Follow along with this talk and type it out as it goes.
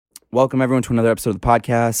Welcome everyone to another episode of the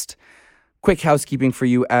podcast. Quick housekeeping for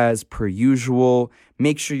you as per usual.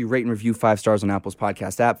 Make sure you rate and review 5 stars on Apple's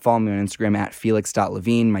podcast app. Follow me on Instagram at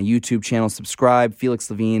felix.levine. My YouTube channel, subscribe, Felix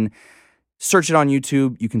Levine. Search it on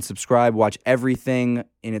YouTube. You can subscribe, watch everything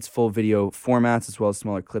in its full video formats as well as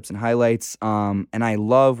smaller clips and highlights. And I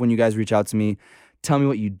love when you guys reach out to me. Tell me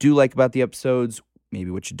what you do like about the episodes, maybe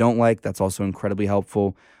what you don't like. That's also incredibly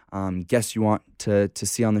helpful. Guests you want to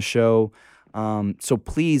see on the show. So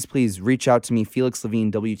please reach out to me,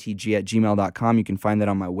 felixlevinewtg@gmail.com. You can find that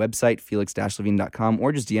on my website, felix-levine.com,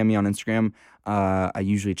 or just DM me on Instagram. I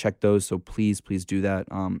usually check those, so please do that.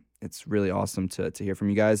 It's really awesome to hear from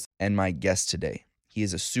you guys. And my guest today, he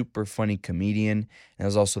is a super funny comedian and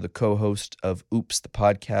is also the co-host of Oops, the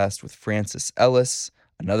podcast with Francis Ellis,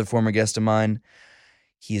 another former guest of mine.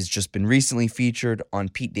 He has just been recently featured on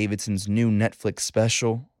Pete Davidson's new Netflix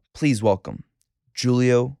special. Please welcome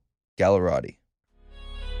Giulio Gallerati.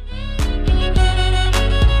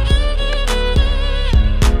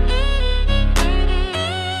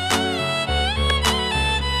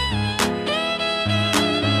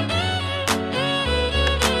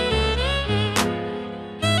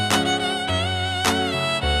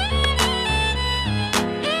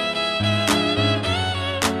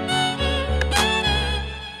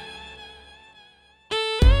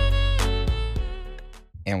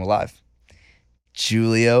 And we're live.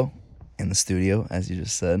 Giulio in the studio, as you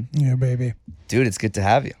just said. Yeah, baby. Dude, it's good to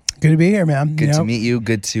have you. Good to be here, man. Good to meet you.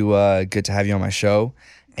 Good to have you on my show.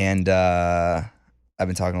 And I've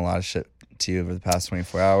been talking a lot of shit to you over the past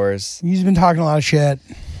 24 hours. You've been talking a lot of shit.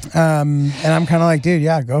 And I'm kind of like, dude,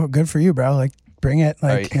 yeah, good for you, bro. Like, bring it.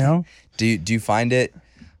 Like, you know. Do you find it,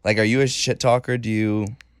 like, are you a shit talker? Do you?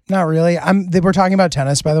 Not really. We're talking about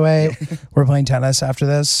tennis, by the way. We're playing tennis after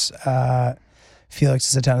this. Felix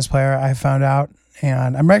is a tennis player, I found out.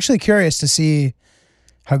 And I'm actually curious to see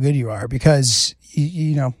how good you are because,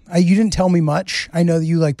 you didn't tell me much. I know that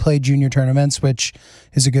you like play junior tournaments, which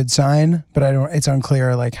is a good sign, but it's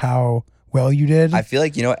unclear like how well you did. I feel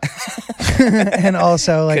like, you know what? And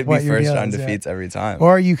also like could what be your first deal round is, defeats every time.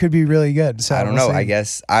 Or you could be really good. So I don't know. see. I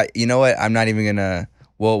guess, you know what? I'm not even going to,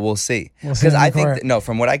 we'll see. Because I think,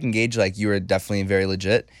 from what I can gauge, like you are definitely very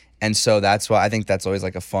legit. And so that's why I think that's always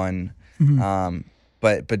like a fun,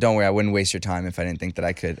 But don't worry, I wouldn't waste your time if I didn't think that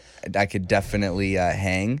I could definitely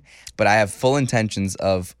hang. But I have full intentions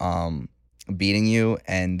of beating you,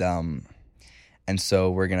 and so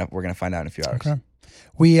we're gonna find out in a few hours. Okay.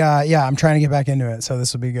 I'm trying to get back into it, so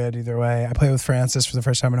this will be good either way. I played with Francis for the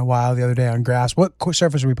first time in a while the other day on grass. What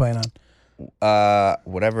surface are we playing on?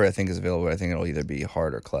 Whatever I think is available. I think it'll either be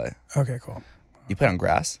hard or clay. Okay, cool. You played on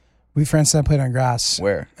grass? Francis and I played on grass.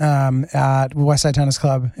 Where? At Westside Tennis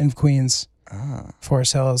Club in Queens.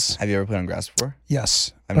 Forest Hills. Have you ever played on grass before?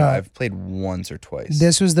 Yes. I've played once or twice.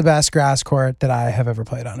 This was the best grass court that I have ever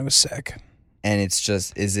played on. It was sick. And it's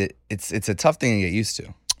just, it's a tough thing to get used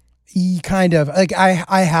to. Kind of. Like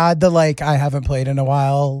I had the I haven't played in a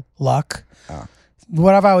while luck. Oh.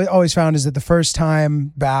 What I've always found is that the first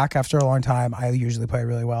time back after a long time, I usually play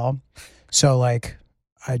really well. So I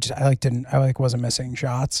wasn't missing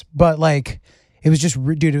shots, but it was just,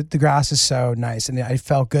 dude, the grass is so nice. And I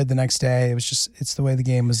felt good the next day. It was just, it's the way the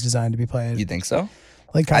game was designed to be played. You think so?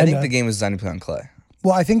 I think the game was designed to play on clay.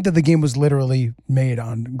 Well, I think that the game was literally made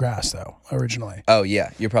on grass, though, originally. Oh, yeah.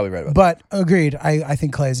 You're probably right about that. But agreed. I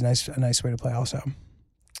think clay is a nice way to play also.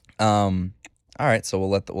 All right. So we'll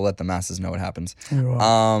let the masses know what happens.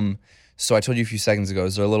 So I told you a few seconds ago,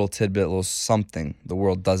 is there a little tidbit, a little something the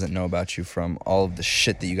world doesn't know about you from all of the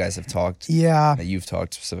shit that you guys have talked? Yeah. That you've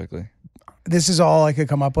talked specifically? This is all I could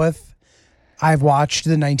come up with. I've watched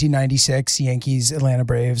the 1996 Yankees Atlanta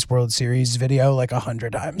Braves World Series video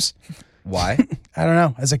 100 times. Why? I don't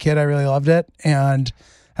know. As a kid, I really loved it. And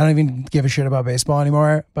I don't even give a shit about baseball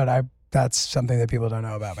anymore, but that's something that people don't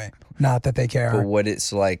know about me. Not that they care. But what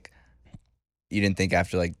it's like, you didn't think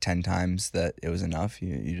after 10 times that it was enough?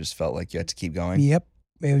 You just felt like you had to keep going? Yep.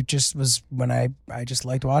 It just was when I just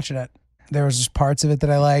liked watching it. There was just parts of it that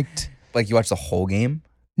I liked. Like you watched the whole game?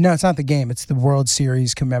 No, it's not the game. It's the World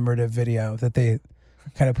Series commemorative video that they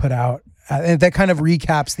kind of put out. And that kind of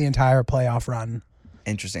recaps the entire playoff run.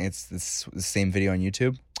 Interesting. It's the same video on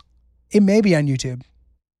YouTube? It may be on YouTube.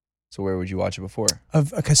 So where would you watch it before?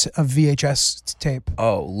 Of VHS tape.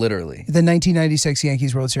 Oh, literally. The 1996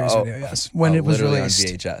 Yankees World Series video, yes. When it was released.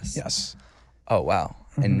 On VHS? Yes. Oh, wow.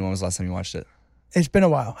 Mm-hmm. And when was the last time you watched it? It's been a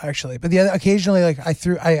while, actually. But occasionally,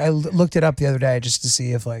 I looked it up the other day just to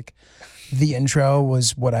see if the intro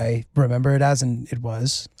was what I remember it as, and it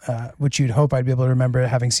was, which you'd hope I'd be able to remember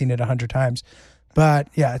having seen it 100 times. But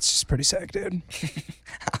yeah, it's just pretty sick, dude.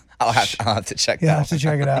 I'll have to check. You that have to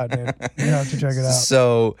check it out, dude. You have to check it out.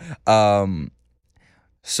 So,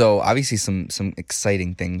 so obviously some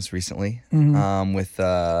exciting things recently. With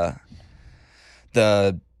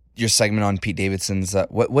your segment on Pete Davidson's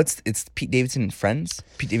it's Pete Davidson and Friends?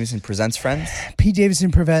 Pete Davidson Presents Friends? Pete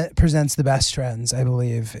Davidson presents the best trends, I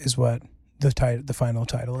believe, is what the final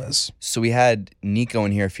title is. So we had Nico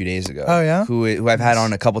in here a few days ago. Oh yeah, who I've had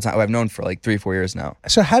on a couple times. Who I've known for like 3-4 years now.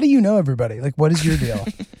 So how do you know everybody? Like, what is your deal?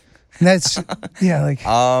 That's like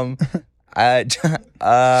I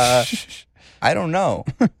don't know.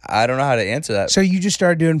 I don't know how to answer that. So you just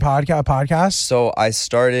started doing podcasts? So I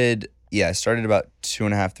started about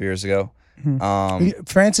 2.5-3 years ago.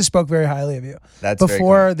 Francis spoke very highly of you. That's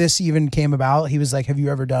before this even came about. He was like, "Have you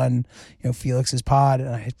ever done, Felix's pod?" And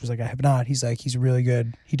I was like, "I have not." He's like, "He's really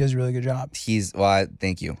good. He does a really good job."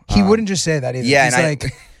 Thank you. He wouldn't just say that either. Yeah, he's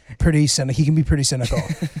like pretty cynical. He can be pretty cynical.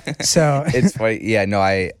 So it's funny. Yeah, no,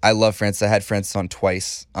 I love Francis. I had Francis on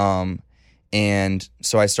twice. And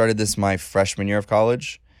so I started this my freshman year of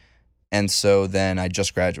college. And so then I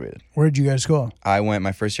just graduated. Where did you go to school?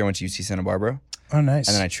 My first year I went to UC Santa Barbara. Oh, nice.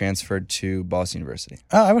 And then I transferred to Boston University.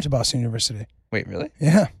 Oh, I went to Boston University. Wait, really?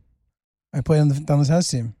 Yeah. I played on the tennis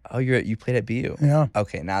team. Oh, you played at BU? Yeah.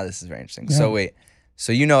 Okay, now this is very interesting. Yeah. So wait,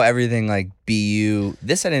 so you know everything like BU.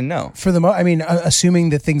 This I didn't know. For the assuming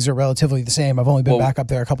that things are relatively the same. I've only been back up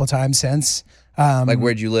there a couple of times since. Like,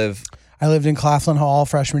 where'd you live? I lived in Claflin Hall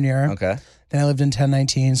freshman year. Okay. Then I lived in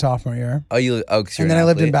 1019 sophomore year. Oh, because you're and then I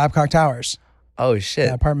lived in Babcock Towers. Oh shit!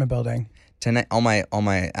 The apartment building. All my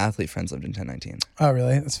athlete friends lived in 1019. Oh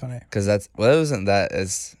really? That's funny. Because it wasn't that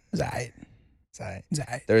as Zai.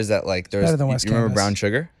 There's that Better than West you remember Campus. Brown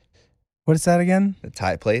Sugar? What is that again? The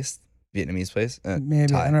Thai place, Vietnamese place. Maybe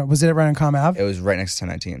Thai. I don't know. Was it right on Com Ave? It was right next to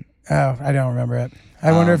 1019. Oh, I don't remember it.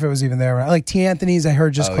 I wonder if it was even there. Like T. Anthony's, I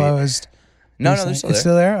heard just closed. Yeah. No, they're still there. It's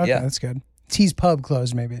still there. Okay, yeah. That's good. T's Pub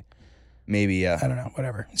closed, maybe. Maybe, yeah. I don't know.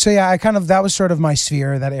 Whatever. So yeah, that was sort of my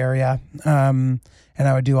sphere, that area. And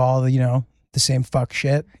I would do all the the same fuck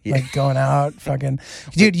shit, like going out, fucking,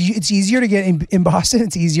 dude. It's easier to get in Boston.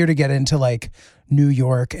 It's easier to get into like New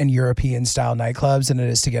York and European style nightclubs than it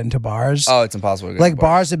is to get into bars. Oh, it's impossible to get like into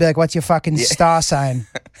bars would be like, "What's your fucking star sign?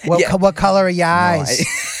 What color are your eyes?"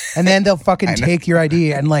 And then they'll fucking take your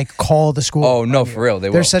ID and like call the school. Oh no, for real, they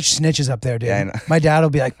will. They're such snitches up there, dude. Yeah, I know. My dad will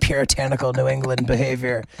be like, puritanical New England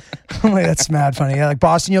behavior. I'm like, that's mad funny. Yeah, like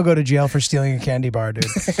Boston, you'll go to jail for stealing a candy bar, dude.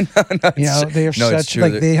 no, they are such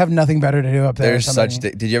like they have nothing better to do up there. They're such.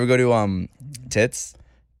 Did you ever go to Tits?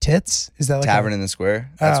 Tits? Is that like Tavern in the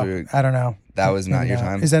Square? That's I don't know. That was not your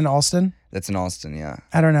time. Is that in Alston? That's in Alston, yeah.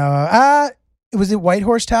 I don't know. Was it White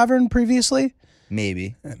Horse Tavern previously?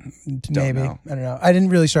 Maybe. Maybe. I don't know. I didn't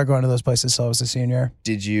really start going to those places till I was a senior.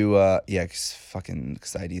 Did you? Yeah, cause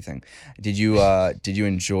ID thing. Did you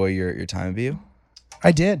enjoy your time at BU?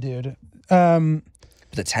 I did, dude. But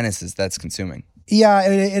the tennis that's consuming. Yeah,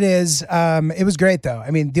 it is. It was great though.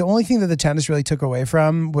 I mean, the only thing that the tennis really took away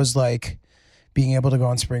from was like being able to go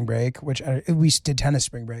on spring break, which we did tennis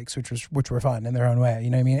spring breaks, which were fun in their own way. You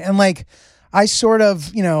know what I mean? And like, I sort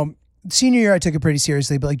of, senior year I took it pretty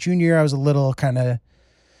seriously, but like junior year I was a little kind of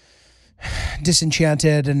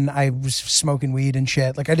disenchanted, and I was smoking weed and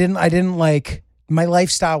shit. Like I didn't like, my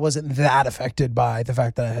lifestyle wasn't that affected by the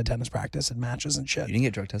fact that I had tennis practice and matches and shit. You didn't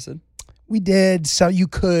get drug tested? We did, so you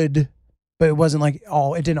could, but it wasn't like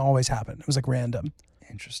it didn't always happen. It was like random.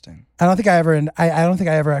 Interesting. I don't think I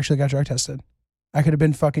ever actually got drug tested. I could have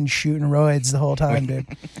been fucking shooting roids the whole time, dude.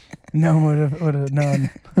 No one would have known.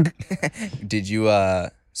 Did you?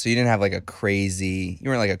 So you didn't have like you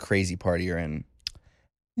weren't like a crazy partier in.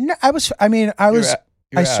 No, I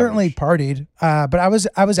certainly partied, but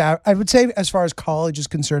I would say as far as college is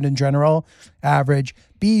concerned in general, average.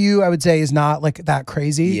 BU I would say is not like that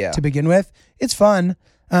crazy to begin with. It's fun,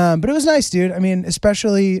 but it was nice, dude. I mean,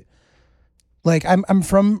 especially. Like I'm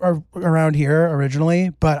from around here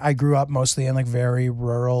originally, but I grew up mostly in like very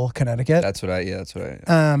rural Connecticut. That's what I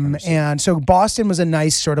and so Boston was a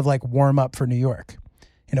nice sort of like warm up for New York,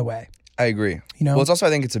 in a way. I agree. Well, it's also,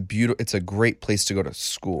 I think it's a great place to go to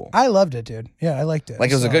school. I loved it, dude. Yeah, I liked it.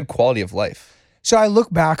 Like it was a good quality of life. So I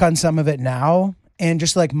look back on some of it now, and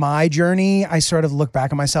just like my journey, I sort of look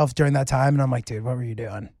back at myself during that time, and I'm like, dude, what were you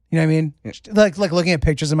doing? You know what I mean? Yeah. Like looking at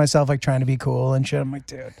pictures of myself, like trying to be cool and shit. I'm like,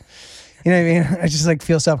 dude. You know what I mean? I just like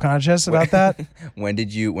feel self-conscious about that. When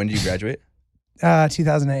did you graduate?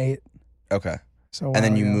 2008. Okay. So and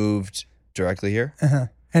then you moved directly here? Uh-huh.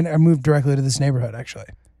 And I moved directly to this neighborhood, actually.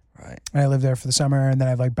 Right. And I lived there for the summer, and then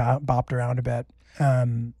I've like bopped around a bit.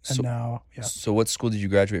 And now, yeah. So what school did you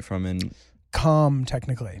graduate from in? Com,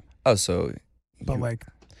 technically. Oh, so. But like,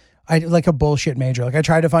 I did like a bullshit major. Like I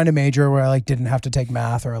tried to find a major where I like didn't have to take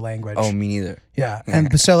math or a language. Oh, me neither. Yeah.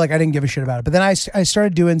 And so like I didn't give a shit about it. But then I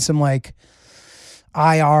started doing some like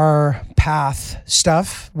IR path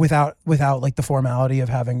stuff without like the formality of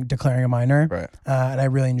declaring a minor. Right. And I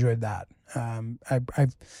really enjoyed that.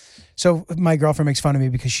 So my girlfriend makes fun of me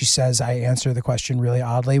because she says I answer the question really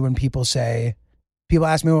oddly when people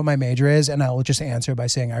ask me what my major is, and I'll just answer by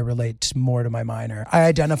saying I relate more to my minor. I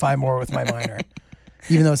identify more with my minor,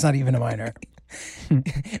 even though it's not even a minor.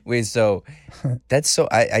 Wait, so that's so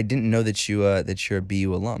I didn't know that you're a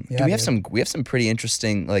BU alum. Yeah, we have some pretty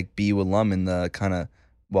interesting like BU alum in the kind of,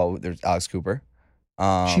 well, there's Alex Cooper.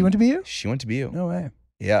 She went to BU? She went to BU. No way.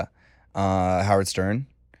 Yeah. Howard Stern.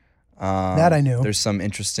 That I knew. There's some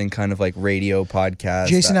interesting kind of like radio podcast.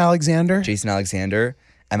 Jason Alexander,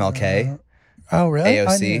 MLK. Oh really?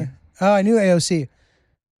 AOC. I knew AOC.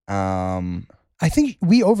 I I think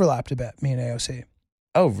we overlapped a bit, me and AOC.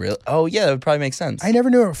 Oh, really? Oh, yeah, that would probably make sense. I never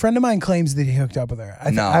knew her. A friend of mine claims that he hooked up with her.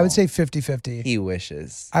 No. I would say 50-50. He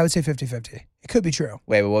wishes. I would say 50-50. It could be true.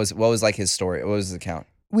 Wait, what was like his story? What was his account?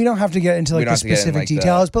 We don't have to get into like the specific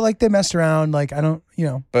details, but like they messed around. Like I don't,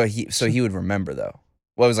 But he would remember though.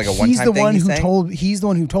 What was like a one-time thing? He's the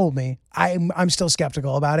one who told me. I'm still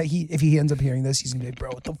skeptical about it. If he ends up hearing this, he's gonna be like, bro,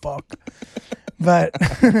 what the fuck? But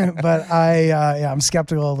I'm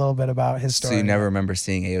skeptical a little bit about his story. So you never remember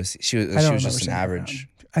seeing AOC? She was just an average.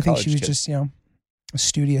 I think she was just a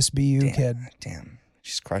studious BU kid. Damn,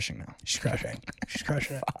 she's crushing now. She's crushing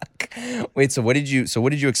it. Fuck. Wait, so what did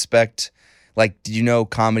you expect? Like, did you know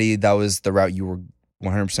comedy that was the route you were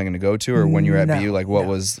 100% going to go to, or when you were at BU, like what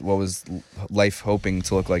was life hoping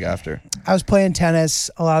to look like after? I was playing tennis.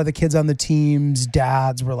 A lot of the kids on the teams,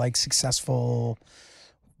 dads were like successful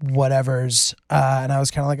whatevers, and I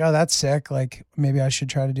was kind of like, oh, that's sick. Like maybe I should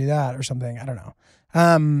try to do that or something. I don't know.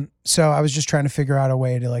 So I was just trying to figure out a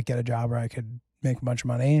way to like get a job where I could make a bunch of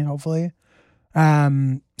money, hopefully.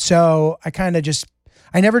 So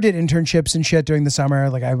I never did internships and shit during the summer.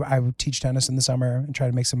 Like I would teach tennis in the summer and try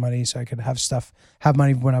to make some money so I could have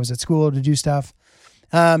money when I was at school to do stuff.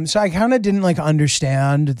 So I kind of didn't like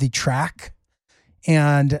understand the track,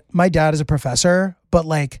 and my dad is a professor, but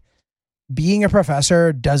like being a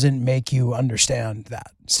professor doesn't make you understand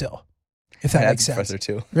that still. If that makes sense. Professor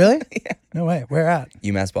too. Really? Yeah. No way. Where at?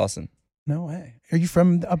 UMass Boston. No way. Are you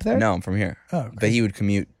from up there? No, I'm from here. Oh, crazy. But he would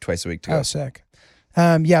commute twice a week to go. Oh, sick.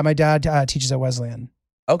 Yeah, my dad teaches at Wesleyan.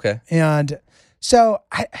 Okay. And so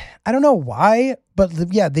I don't know why, but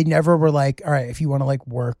yeah, they never were like, all right, if you want to like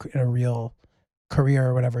work in a real career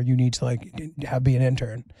or whatever, you need to like be an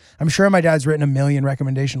intern. I'm sure my dad's written a million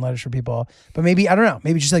recommendation letters for people, but maybe, I don't know,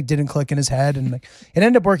 maybe just like didn't click in his head, and like it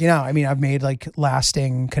ended up working out. I mean, I've made like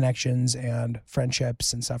lasting connections and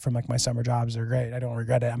friendships and stuff from like my summer jobs. They're great. I don't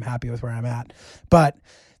regret it. I'm happy with where I'm at. But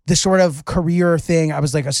the sort of career thing, I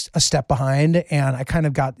was like a step behind, and I kind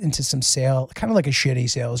of got into some kind of like a shitty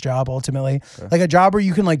sales job ultimately. Okay. Like a job where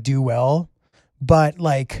you can like do well, but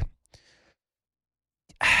like,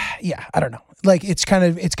 yeah, I don't know. Like it's kind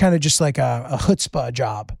of just like a chutzpah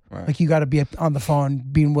job. Right. Like you got to be on the phone,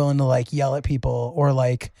 being willing to like yell at people or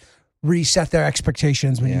like reset their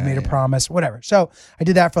expectations when you made a promise, whatever. So I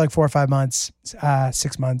did that for like 4 or 5 months,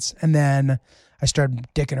 6 months. And then I started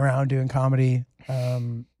dicking around doing comedy.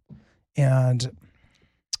 And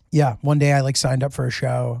yeah, one day I like signed up for a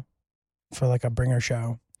show, for like a bringer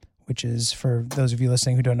show, which is, for those of you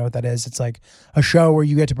listening who don't know what that is, it's like a show where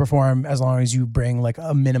you get to perform as long as you bring like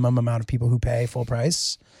a minimum amount of people who pay full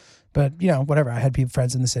price. But whatever, I had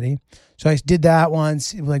friends in the city. So I did that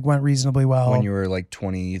once. It like went reasonably well. When you were like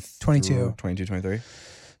 22, 23?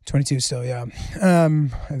 22 still, yeah.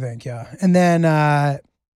 I think, yeah. And then I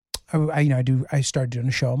started doing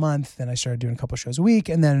a show a month, then I started doing a couple shows a week,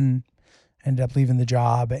 and then ended up leaving the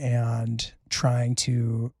job and trying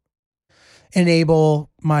to enable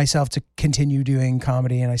myself to continue doing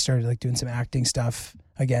comedy. And I started like doing some acting stuff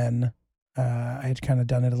again. I had kind of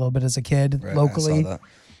done it a little bit as a kid locally. I saw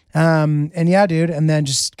that. And yeah, dude. And then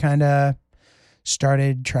just kind of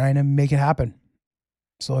started trying to make it happen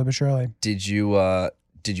slowly but surely. Did you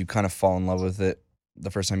kind of fall in love with it the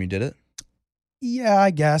first time you did it? Yeah, I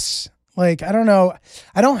guess. Like, I don't know.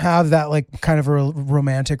 I don't have that like kind of a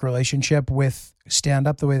romantic relationship with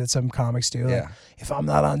stand-up the way that some comics do. Like, if I'm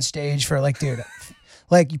not on stage for like, dude,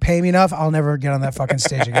 like you pay me enough, I'll never get on that fucking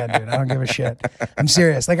stage again, dude. I don't give a shit. I'm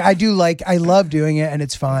serious. Like I love doing it and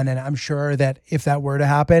it's fun. And I'm sure that if that were to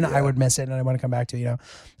happen, I would miss it and I want to come back to it,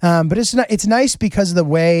 But it's nice because of the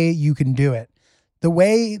way you can do it. The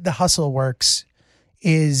way the hustle works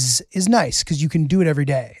is nice because you can do it every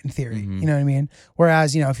day in theory. Mm-hmm. You know what I mean?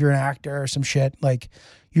 Whereas, if you're an actor or some shit, like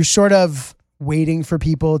you're sort of waiting for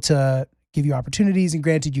people to give you opportunities. And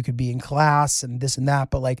granted, you could be in class and this and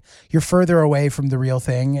that, but like you're further away from the real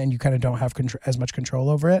thing and you kind of don't have as much control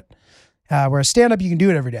over it. Whereas stand up, you can do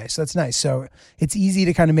it every day. So that's nice. So it's easy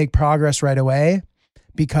to kind of make progress right away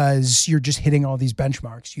because you're just hitting all these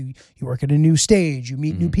benchmarks. You work at a new stage, you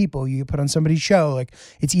meet new people, you get put on somebody's show. Like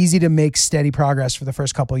it's easy to make steady progress for the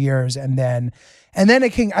first couple of years. And then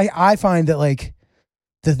it can, I find that like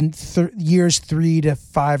the years 3 to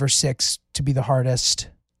 5 or 6 to be the hardest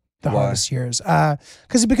years.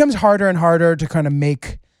 Because it becomes harder and harder to kind of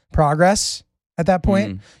make progress at that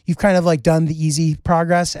point. You've kind of like done the easy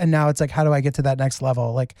progress. And now it's like, how do I get to that next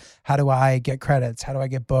level? Like, how do I get credits? How do I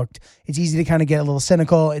get booked? It's easy to kind of get a little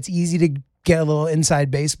cynical. It's easy to get a little inside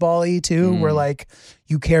baseball-y too, where like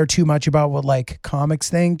you care too much about what like comics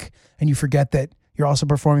think and you forget that you're also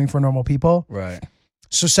performing for normal people. Right.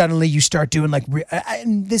 So suddenly you start doing like,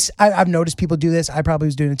 and this, I've noticed people do this. I probably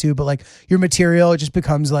was doing it too, but like your material just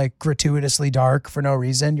becomes like gratuitously dark for no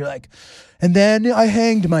reason. You're like, and then I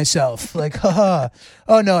hanged myself. Like, haha.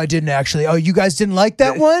 Oh no, I didn't actually. Oh, you guys didn't like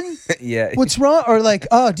that one? Yeah. What's wrong? Or like,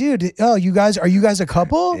 oh dude, are you guys a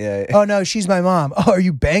couple? Yeah. Oh no, she's my mom. Oh, are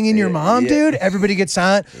you banging your mom, dude? Everybody gets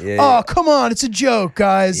silent. Oh, come on. It's a joke,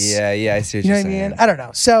 guys. Yeah. I see what You know you're what I saying. mean? I don't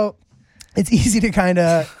know. So it's easy to kind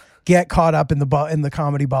of get caught up in the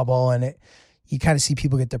comedy bubble, and you kind of see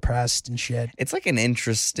people get depressed and shit. It's like an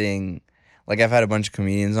interesting, like I've had a bunch of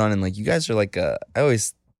comedians on, and like you guys are like I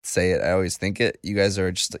always say it, I always think it. You guys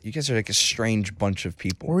are like a strange bunch of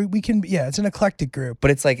people. Or we can, it's an eclectic group.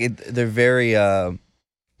 But it's like they're very. It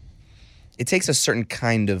takes a certain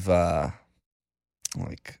kind of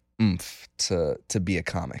like oomph to be a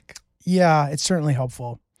comic. Yeah, it's certainly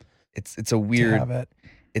helpful. It's a weird. To have it.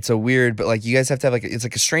 It's a weird, but like you guys have to have like it's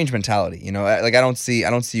like a strange mentality, you know. Like I don't see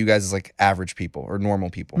you guys as like average people or normal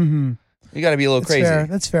people. Mm-hmm. You got to be a little crazy.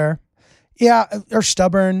 That's fair. Yeah, or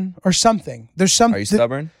stubborn or something. There's some. Are you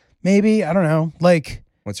stubborn? Maybe, I don't know. Like,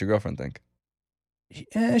 what's your girlfriend think?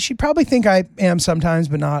 She'd probably think I am sometimes,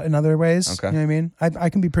 but not in other ways. Okay. You know what I mean? I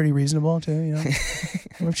can be pretty reasonable too. You know,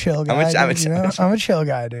 I'm a chill guy. I'm a chill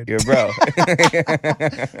guy, dude. You're a bro.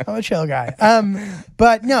 I'm a chill guy.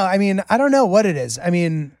 But no, I mean, I don't know what it is. I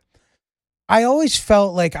mean, I always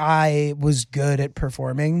felt like I was good at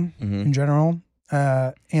performing in general.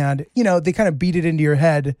 And you know, they kind of beat it into your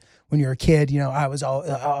head when you're a kid. You know, I was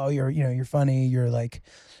you're funny. You're like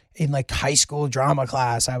in like high school drama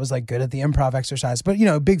class, I was like good at the improv exercise, but you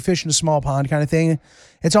know, big fish in a small pond kind of thing.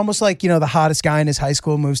 It's almost like, you know, the hottest guy in his high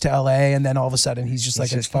school moves to LA and then all of a sudden he's just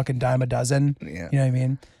like a fucking dime a dozen. Yeah. You know what I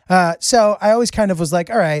mean? So I always kind of was like,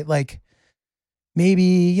 all right, like maybe,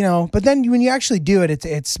 you know, but then when you actually do it,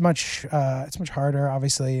 it's much harder,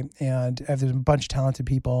 obviously. And there's a bunch of talented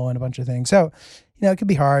people and a bunch of things. So, you know, it could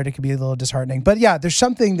be hard. It could be a little disheartening, but yeah, there's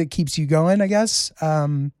something that keeps you going, I guess.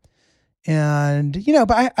 And, you know,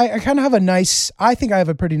 but I kind of have I think I have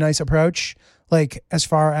a pretty nice approach, like as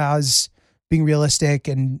far as being realistic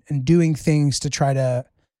and doing things to try to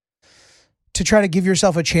give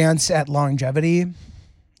yourself a chance at longevity,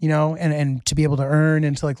 you know, and to be able to earn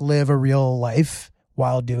and to like live a real life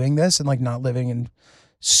while doing this and like not living in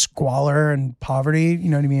squalor and poverty,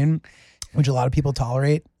 you know what I mean? Which a lot of people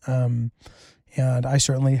tolerate. And I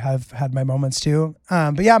certainly have had my moments too.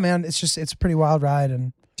 But yeah, man, it's a pretty wild ride.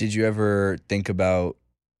 And did you ever think about,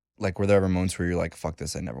 like, were there ever moments where you're like, fuck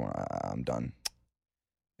this, I'm done?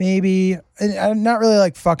 Maybe. And I'm not really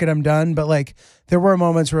like, fuck it, I'm done. But like, there were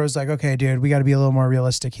moments where I was like, okay, dude, we got to be a little more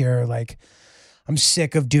realistic here. Like, I'm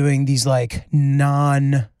sick of doing these like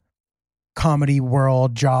non-comedy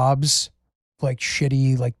world jobs, like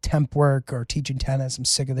shitty, like temp work or teaching tennis. I'm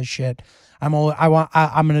sick of this shit. I'm going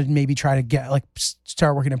to maybe try to get like,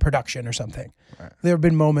 start working in production or something. Right. There have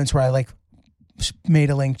been moments where I like, made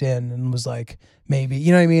a LinkedIn and was like, maybe,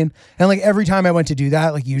 you know what I mean? And like every time I went to do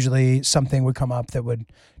that, like usually something would come up that would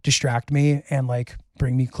distract me and like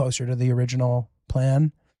bring me closer to the original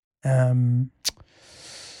plan.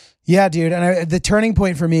 Yeah, dude. And the turning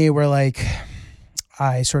point for me where like,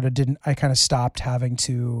 I kind of stopped having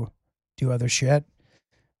to do other shit.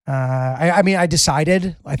 I mean, I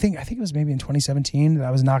decided, I think it was maybe in 2017 that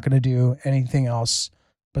I was not going to do anything else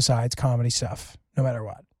besides comedy stuff, no matter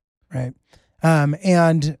what. Right.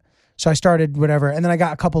 And so I started whatever, and then I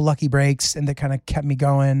got a couple lucky breaks and that kind of kept me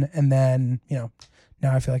going. And then, you know,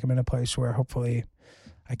 now I feel like I'm in a place where hopefully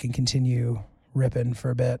I can continue ripping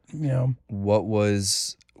for a bit, you know. What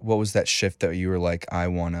was that shift that you were like, I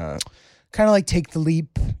want to kind of like take the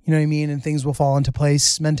leap, you know what I mean? And things will fall into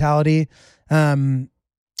place mentality. And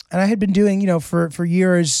I had been doing, you know, for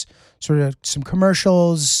years, sort of some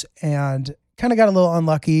commercials and kind of got a little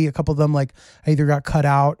unlucky. A couple of them, like I either got cut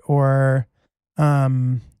out or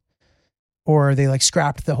or they like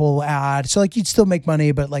scrapped the whole ad. So like you'd still make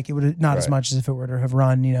money, but like it would not as much as if it were to have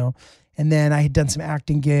run, you know. And then I had done some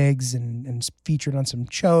acting gigs and featured on some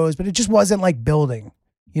shows, but it just wasn't like building,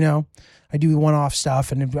 you know. I do one-off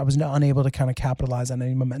stuff, and I was unable to kind of capitalize on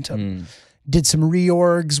any momentum. Did some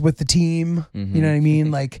reorgs with the team, you know what I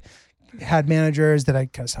mean? Like had managers that I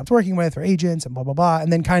kind of stopped working with, or agents, and blah, blah, blah.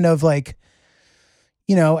 And then kind of like,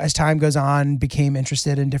 you know, as time goes on, became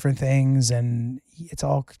interested in different things, and it's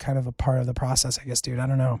all kind of a part of the process, I guess, dude. I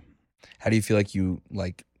don't know. How do you feel like you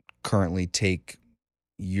like currently take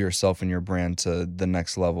yourself and your brand to the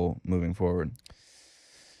next level moving forward?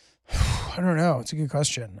 I don't know. It's a good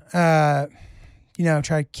question. You know,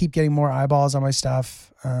 try to keep getting more eyeballs on my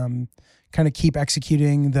stuff. Kind of keep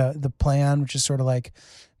executing the plan, which is sort of like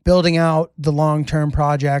building out the long-term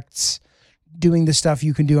projects, doing the stuff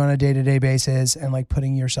you can do on a day-to-day basis, and like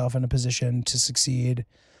putting yourself in a position to succeed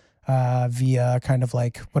via kind of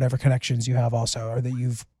like whatever connections you have also, or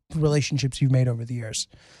that relationships you've made over the years.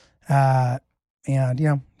 And, you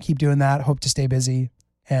know, keep doing that, hope to stay busy.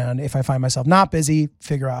 And if I find myself not busy,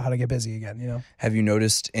 figure out how to get busy again, you know? Have you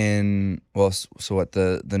noticed so what,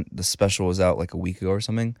 the special was out like a week ago or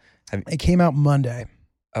something? It came out Monday.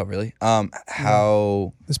 Oh, really?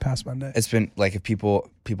 How this past Monday? It's been like, if people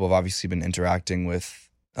have obviously been interacting with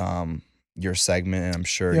your segment, and I'm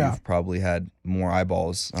sure you've probably had more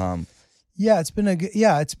eyeballs. Yeah, it's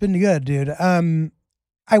been good, dude.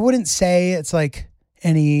 I wouldn't say it's like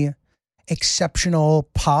any exceptional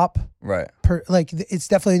pop, right? Like it's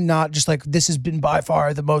definitely not just like this has been by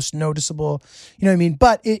far the most noticeable, you know what I mean?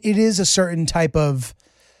 But it is a certain type of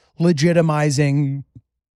legitimizing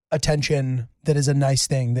attention that is a nice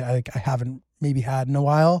thing that I haven't maybe had in a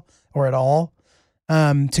while or at all.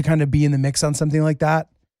 To kind of be in the mix on something like that,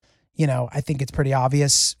 you know, I think it's pretty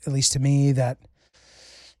obvious, at least to me, that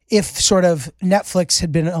if sort of Netflix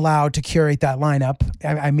had been allowed to curate that lineup,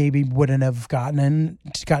 I maybe wouldn't have gotten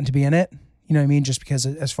to be in it. You know what I mean? Just because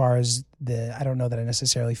as far as I don't know that I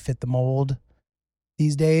necessarily fit the mold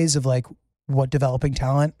these days of like what developing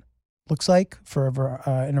talent looks like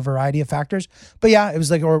in a variety of factors. But yeah, it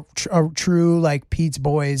was like a true like Pete's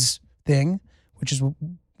Boys thing, which is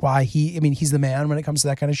why he's the man when it comes to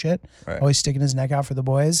that kind of shit. Right. Always sticking his neck out for the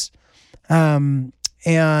boys. And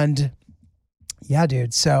yeah,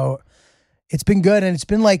 dude. So it's been good, and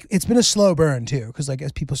it's been a slow burn too, because like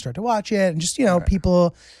as people start to watch it, and just, you know,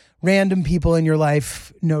 random people in your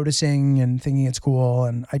life noticing and thinking it's cool,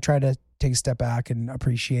 and I try to take a step back and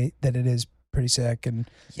appreciate that it is pretty sick. And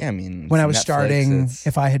yeah, I mean, when I was starting,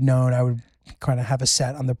 if I had known, I would kind of have a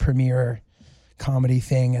set on the premiere comedy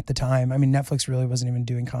thing at the time. I mean, Netflix really wasn't even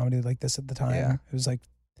doing comedy like this at the time. Yeah. It was like,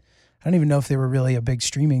 I don't even know if they were really a big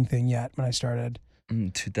streaming thing yet when I started.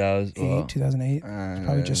 2008,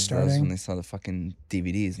 probably just starting. That was when they saw the fucking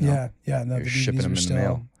DVDs. No? Yeah. No, You're the shipping DVDs them were in the still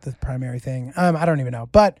mail. the primary thing. I don't even know,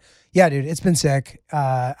 but yeah, dude, it's been sick.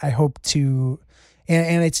 I hope to,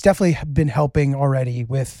 and it's definitely been helping already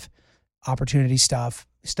with opportunity stuff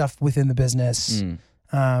within the business.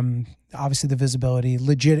 Obviously the visibility,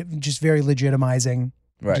 just very legitimizing,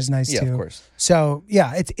 which is nice too. Yeah, of course. So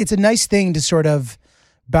yeah, it's a nice thing to sort of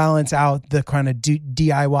balance out the kind of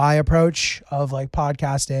DIY approach of like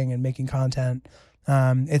podcasting and making content.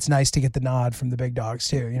 It's nice to get the nod from the big dogs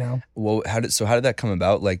too, you know? Well, how did that come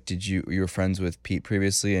about? Like, you were friends with Pete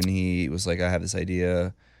previously, and he was like, I have this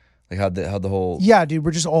idea. Like how'd the whole... Yeah, dude,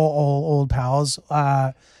 we're just all old pals.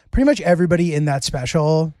 Pretty much everybody in that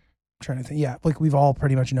special, I'm trying to think. Yeah, like we've all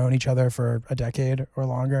pretty much known each other for a decade or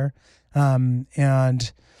longer.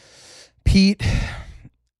 And Pete,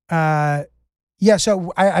 yeah,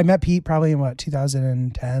 so I met Pete probably in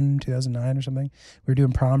 2010, 2009 or something. We were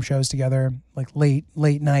doing prom shows together, like late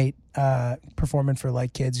night, performing for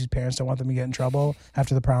like kids whose parents don't want them to get in trouble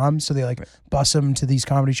after the prom. So they like bus them to these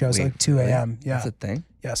comedy shows at like 2 a.m. Yeah. That's a thing?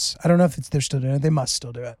 Yes. I don't know if they're still doing it. They must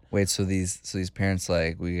still do it. Wait, so these parents,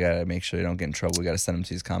 like, we gotta make sure they don't get in trouble. We gotta send them to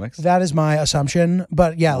these comics? That is my assumption.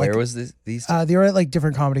 But yeah. Where was these? They were at like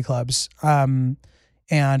different comedy clubs and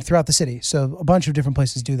throughout the city. So a bunch of different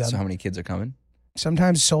places do that. So how many kids are coming?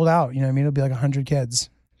 Sometimes sold out, you know what I mean? It'll be like 100 kids.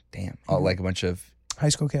 Damn. Oh, like a bunch of... High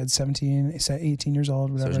school kids, 17, 18 years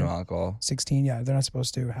old, whatever. So there's no alcohol? 16, yeah. They're not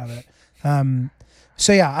supposed to have it.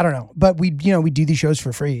 So yeah, I don't know. But we do these shows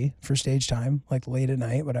for free for stage time, like late at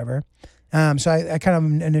night, whatever. So I kind of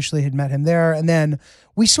initially had met him there. And then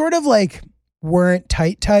we sort of like weren't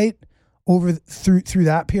tight over through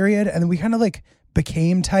that period. And then we kind of like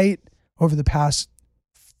became tight over the past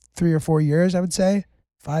 3 or 4 years, I would say,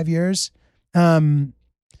 5 years. And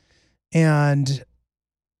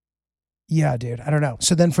Yeah, dude. I don't know.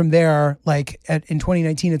 So then from there, like in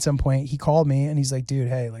 2019 at some point, he called me and he's like, dude,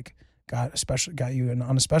 hey, like got you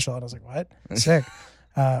on a special. And I was like, what? Sick.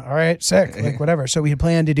 All right, sick. Like whatever. So we had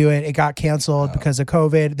planned to do it. It got canceled because of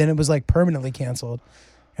COVID. Then it was like permanently canceled.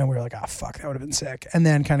 And we were like, oh, fuck, that would have been sick. And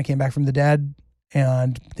then kind of came back from the dead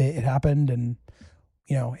and it happened. And,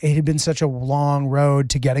 you know, it had been such a long road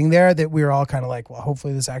to getting there that we were all kind of like, well,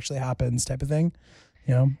 hopefully this actually happens type of thing.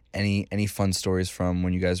 You know? Any fun stories from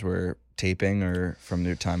when you guys were taping or from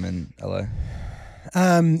your time in LA?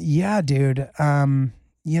 Yeah, dude.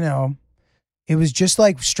 You know, it was just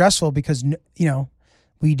like stressful because, you know,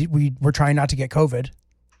 we were trying not to get COVID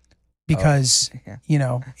because, you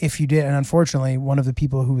know, if you did, and unfortunately one of the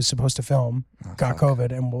people who was supposed to film got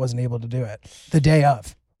COVID and wasn't able to do it the day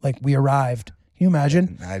of. Like we arrived. Can you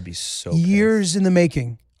imagine? I'd be so years pissed. In the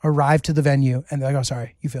making, arrived to the venue and they're like, oh,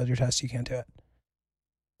 sorry, you failed your test. You can't do it.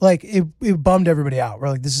 Like it bummed everybody out. We're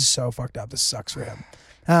like, this is so fucked up. This sucks for him.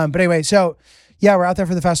 But anyway, so yeah, we're out there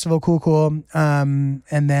for the festival. Cool. And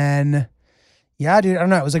then, yeah, dude, I don't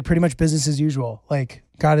know. It was like pretty much business as usual. Like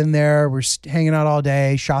got in there, we're hanging out all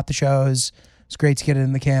day, shot the shows. It's great to get it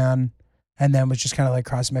in the can. And then was just kind of like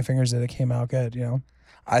crossing my fingers that it came out good, you know?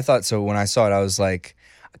 I thought so when I saw it, I was like,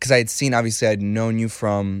 because I had seen, obviously I'd known you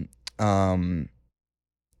from,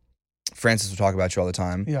 Francis would talk about you all the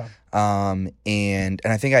time. Yeah. And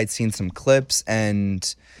I think I'd seen some clips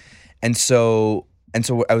and so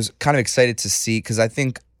I was kind of excited to see, because I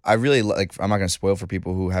think I really like, I'm not going to spoil for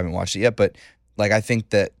people who haven't watched it yet, but like I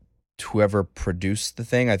think that whoever produced the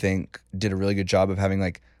thing, I think did a really good job of having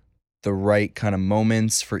like the right kind of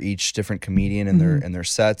moments for each different comedian in their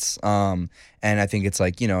sets. And I think it's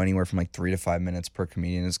like, you know, anywhere from like 3 to 5 minutes per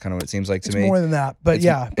comedian is kind of what it seems like to me. It's more than that, but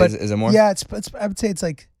is it more? Yeah, it's I would say it's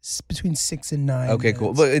like between 6 and 9. Okay, minutes.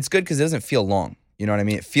 cool. But it's good because it doesn't feel long. You know what I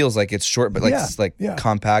mean? It feels like it's short, but like it's like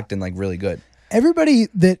compact and like really good. Everybody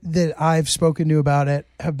that I've spoken to about it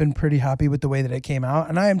have been pretty happy with the way that it came out,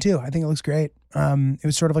 and I am too. I think it looks great. It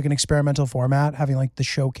was sort of like an experimental format, having like the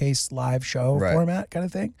showcase live show format kind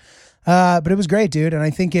of thing. But it was great, dude. And I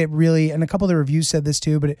think it really, and a couple of the reviews said this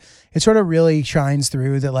too, but it sort of really shines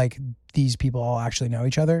through that like these people all actually know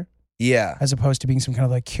each other. Yeah. As opposed to being some kind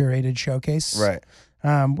of like curated showcase. Right.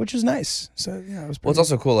 Which is nice. So yeah, it was. Well, it's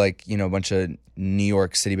also cool, like, you know, a bunch of New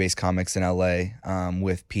York City-based comics in LA,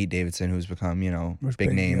 with Pete Davidson, who's become, you know,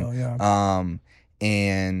 big name. Deal, yeah.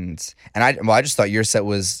 And I just thought your set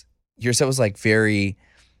was like very.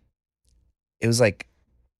 It was like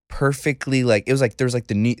perfectly like, it was like there was like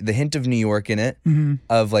the hint of New York in it,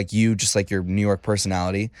 of like you just like your New York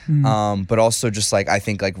personality, but also just like I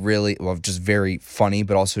think like really just very funny,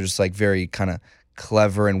 but also just like very kind of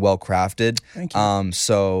clever and well crafted. Thank you.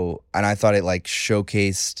 So, and I thought it like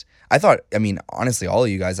showcased. I mean, honestly, all of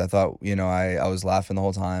you guys, I thought, you know, I was laughing the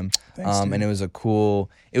whole time. Thanks, dude. And it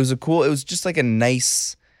was just like a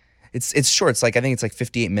nice. It's short. It's like I think it's like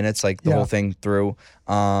 58 minutes, like the whole thing through.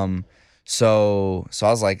 So I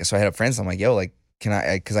was like, so I hit up Francis. I'm like, yo, like, can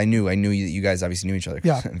I? Because I knew you guys obviously knew each other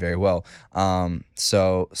very well.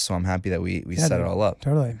 So I'm happy that we set it all up.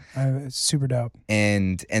 Totally, it's super dope.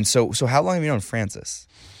 And so how long have you known Francis?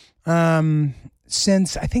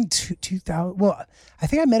 Since I think 2000. Well, I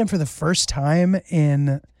think I met him for the first time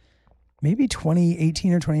in maybe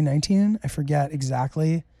 2018 or 2019. I forget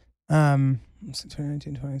exactly.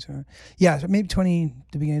 2019, 2020. Yeah, so maybe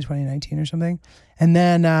the beginning of 2019 or something. And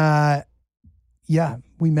then,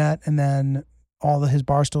 we met, and then all his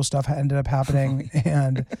Barstool stuff ended up happening,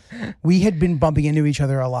 and we had been bumping into each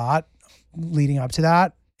other a lot leading up to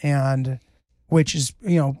that, and which is,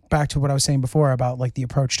 you know, back to what I was saying before about like the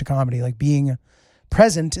approach to comedy, like being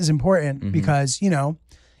present is important because, you know,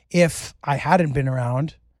 if I hadn't been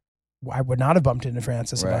around, I would not have bumped into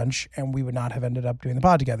Francis a bunch, and we would not have ended up doing the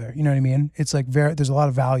pod together. You know what I mean? It's like there's a lot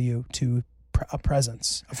of value to a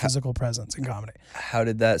presence, a physical presence in comedy. How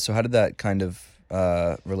did that kind of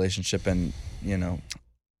relationship and, you know?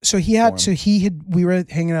 We were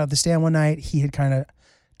hanging out at the stand one night. He had kind of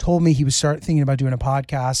told me he was thinking about doing a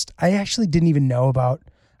podcast. I actually didn't know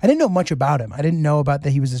much about him. I didn't know about that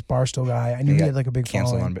he was this Barstool guy. I knew he had like a big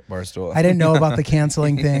following. On Barstool. I didn't know about the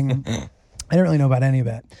canceling thing. I didn't really know about any of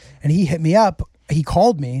it. And he hit me up. He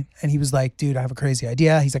called me and he was like, dude, I have a crazy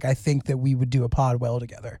idea. He's like, I think that we would do a pod well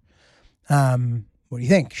together. What do you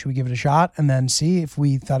think? Should we give it a shot and then see if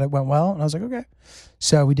we thought it went well? And I was like, okay.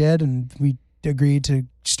 So we did, and we agreed to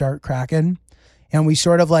start cracking. And we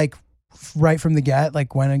sort of like right from the get,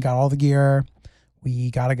 like went and got all the gear. We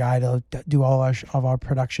got a guy to do all of our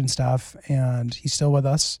production stuff, and he's still with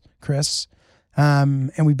us, Chris.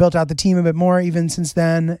 And we built out the team a bit more even since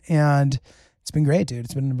then, and it's been great, dude.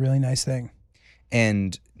 It's been a really nice thing.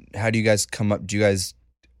 And how do you guys come up? Do you guys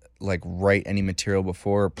like write any material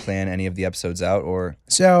before or plan any of the episodes out, or?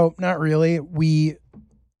 So not really. We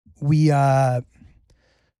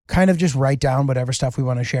kind of just write down whatever stuff we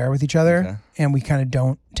want to share with each other, Okay. and we kind of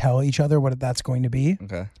don't tell each other what that's going to be,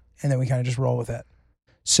 Okay. and then we kind of just roll with it.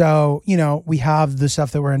 So, you know, we have the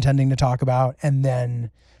stuff that we're intending to talk about, and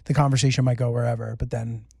then the conversation might go wherever. But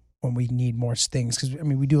then when we need more things, because I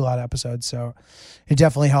mean, we do a lot of episodes, so it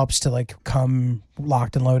definitely helps to like come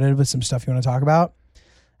locked and loaded with some stuff you want to talk about.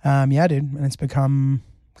 Yeah, dude, and it's become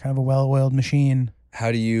kind of a well-oiled machine.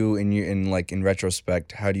 How do you, in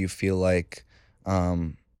retrospect, how do you feel like,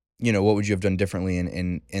 you know, what would you have done differently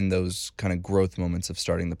in those kind of growth moments of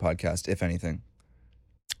starting the podcast, if anything?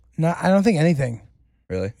 No, I don't think anything.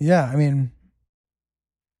 Really? Yeah, I mean,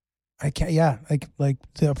 I can't. Yeah, like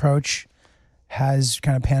the approach has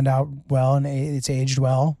kind of panned out well, and it's aged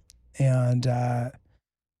well, and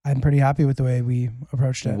I'm pretty happy with the way we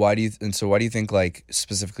approached it. Why do you think like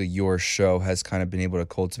specifically your show has kind of been able to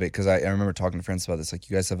cultivate? Because I remember talking to friends about this. Like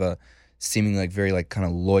you guys have a seemingly like very like kind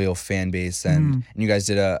of loyal fan base, and you guys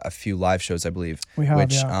did a few live shows, I believe, We have,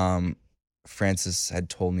 which yeah. Francis had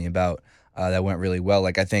told me about. That went really well.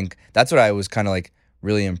 Like I think that's what I was kind of like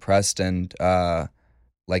really impressed and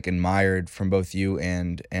like admired from both you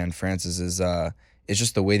and Francis is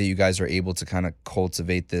just the way that you guys are able to kind of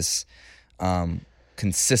cultivate this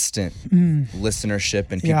consistent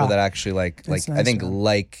listenership and people Yeah. that actually like That's I nice, think man.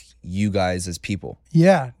 like you guys as people.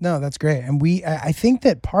 Yeah, no, that's great. And I think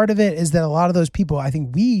that part of it is that a lot of those people, I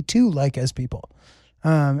think we too like as people.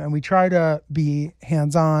 And we try to be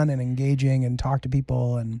hands-on and engaging and talk to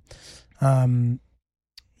people. And,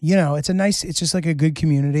 you know, it's just like a good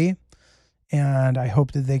community. And I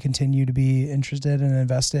hope that they continue to be interested and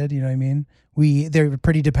invested. You know what I mean? They're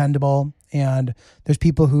pretty dependable. And there's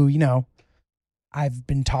people who, you know, I've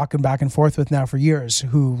been talking back and forth with now for years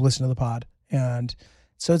who listen to the pod. And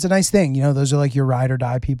so it's a nice thing. You know, those are like your ride or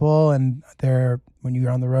die people. And when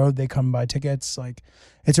you're on the road, they come buy tickets. Like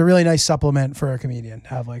it's a really nice supplement for a comedian to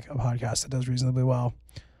have like a podcast that does reasonably well.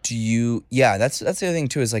 Do you? Yeah, that's the other thing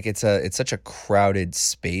too. Is like it's such a crowded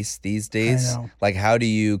space these days. I know. Like, how do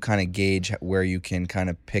you kind of gauge where you can kind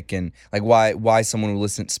of pick and like why someone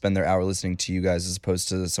would spend their hour listening to you guys as opposed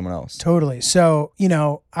to someone else? Totally. So, you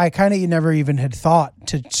know, I kind of never even had thought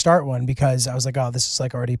to start one because I was like, oh, this is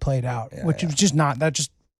like already played out, which was just not, that just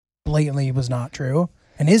blatantly was not true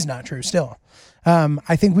and is not true still.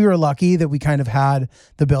 I think we were lucky that we kind of had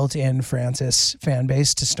the built-in Francis fan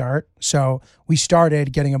base to start. So we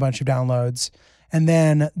started getting a bunch of downloads, and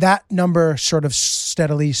then that number sort of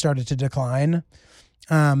steadily started to decline.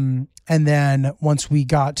 And then once we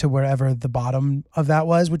got to wherever the bottom of that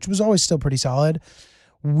was, which was always still pretty solid,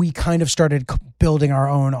 we kind of started building our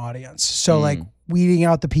own audience. So like weeding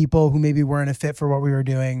out the people who maybe weren't a fit for what we were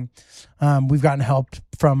doing. We've gotten help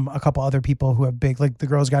from a couple other people who have big, like the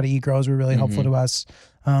Girls Gotta Eat Girls were really helpful to us.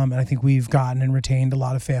 And I think we've gotten and retained a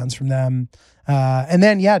lot of fans from them. And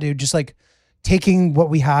then, yeah, dude, just like taking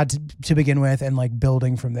what we had to begin with and like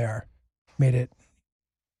building from there made it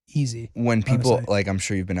easy. When people, honestly. like, I'm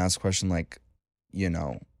sure you've been asked a question like, you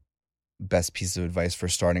know, best piece of advice for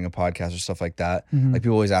starting a podcast or stuff like that. Like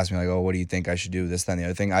people always ask me like, oh, what do you think I should do? This, that, and the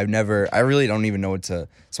other thing. I really don't even know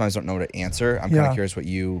sometimes don't know what to answer. I'm kind of curious what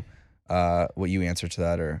you answer to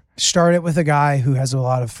that, or start it with a guy who has a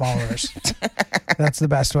lot of followers. That's the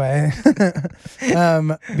best way.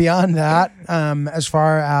 Beyond that, as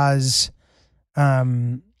far as,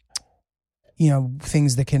 you know,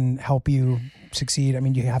 things that can help you succeed. I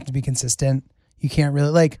mean, you have to be consistent. You can't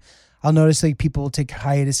really like, I'll notice like people take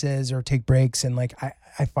hiatuses or take breaks. And like,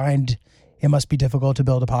 I find it must be difficult to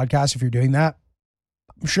build a podcast if you're doing that.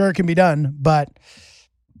 I'm sure it can be done, but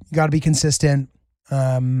you got to be consistent.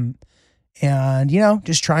 And, you know,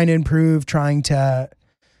 just trying to improve, trying to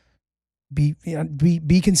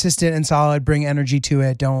be consistent and solid, bring energy to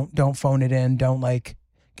it. Don't phone it in. Don't like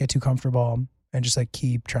get too comfortable and just like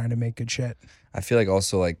keep trying to make good shit. I feel like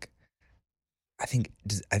also like, I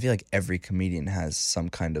feel like every comedian has some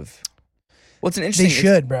kind of, well, it's an interesting. They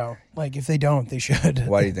should, bro. Like if they don't, they should.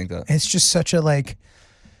 Why do you think that? It's just such a like,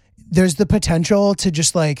 there's the potential to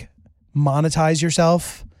just like monetize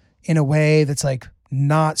yourself in a way that's like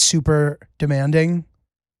not super demanding.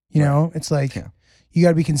 You know, it's like you got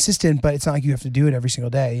to be consistent, but it's not like you have to do it every single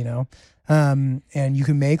day, you know? And you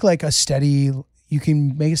can make like a steady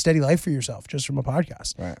life for yourself just from a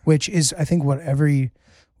podcast, right? Which is, I think,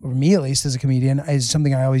 or me at least as a comedian, is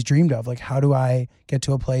something I always dreamed of. Like, how do I get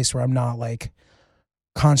to a place where I'm not like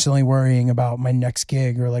constantly worrying about my next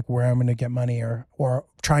gig or like where I'm going to get money or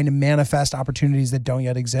trying to manifest opportunities that don't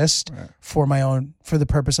yet exist for the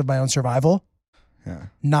purpose of my own survival. Yeah.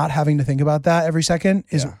 not having to think about that every second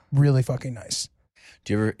is really fucking nice.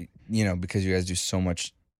 Do you ever, because you guys do so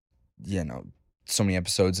much, so many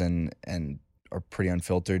episodes and are pretty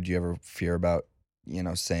unfiltered, do you ever fear about,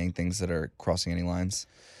 saying things that are crossing any lines?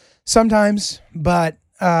 Sometimes, but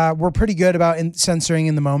we're pretty good about censoring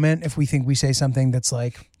in the moment if we think we say something that's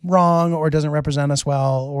like wrong or doesn't represent us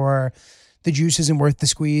well or the juice isn't worth the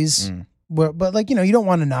squeeze. But like, you don't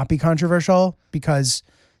want to not be controversial because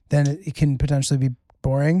then it can potentially be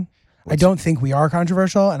boring. I don't think we are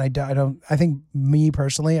controversial, and I think me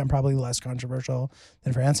personally, I'm probably less controversial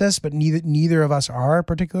than Francis, but neither of us are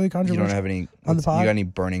particularly controversial. You don't have any on the pod? You got any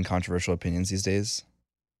burning controversial opinions these days?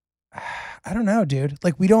 I don't know, dude.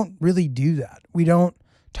 Like, we don't really do that. We don't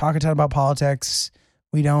talk a ton about politics.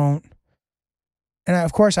 We don't. And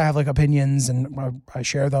of course I have like opinions and I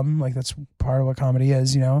share them. Like, that's part of what comedy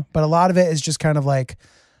is, but a lot of it is just kind of like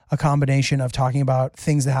a combination of talking about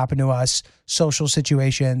things that happen to us, social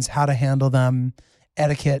situations, how to handle them,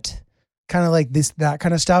 etiquette, kind of like that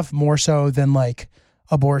kind of stuff, more so than like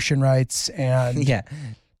abortion rights and,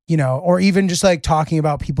 or even just like talking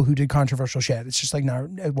about people who did controversial shit. It's just like not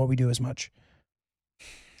what we do as much.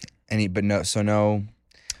 No.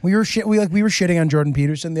 We were shitting on Jordan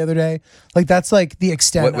Peterson the other day. Like, that's like the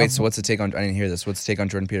extent. So what's the take on? I didn't hear this. What's the take on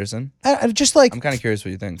Jordan Peterson? I just like. I'm kind of curious what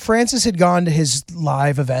you think. Francis had gone to his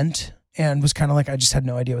live event and was kind of like, I just had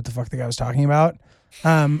no idea what the fuck the guy was talking about,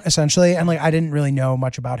 essentially, and like I didn't really know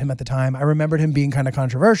much about him at the time. I remembered him being kind of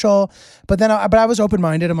controversial, but then I was open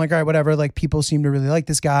minded. I'm like, all right, whatever. Like, people seem to really like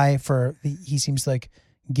this guy he seems to like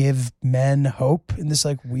give men hope in this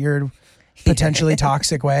like weird, potentially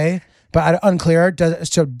toxic way. But unclear,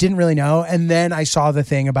 so didn't really know. And then I saw the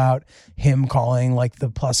thing about him calling like the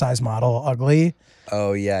plus size model ugly.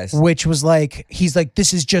 Oh, yes. Which was like, he's like,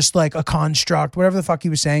 this is just like a construct, whatever the fuck he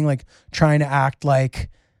was saying, like trying to act like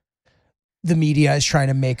the media is trying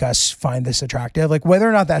to make us find this attractive. Like, whether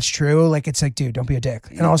or not that's true, like, it's like, dude, don't be a dick.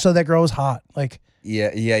 And also, that girl was hot. Like, yeah,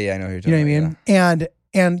 I know who you're talking about. You know what I mean? Yeah.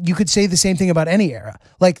 And you could say the same thing about any era.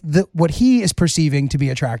 Like, what he is perceiving to be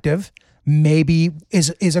attractive maybe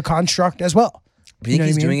is a construct as well. Do you think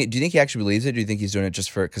he's doing it? Do you think he actually believes it? Do you think he's doing it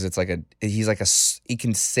just because it's like he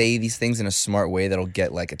can say these things in a smart way that'll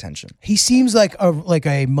get like attention? He seems like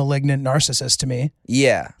a malignant narcissist to me.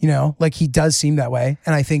 Yeah. Like, he does seem that way.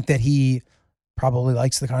 And I think that he probably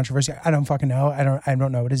likes the controversy. I don't fucking know. I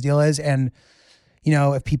don't know what his deal is. And,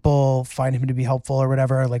 if people find him to be helpful or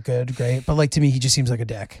whatever, like, good, great. But like, to me, he just seems like a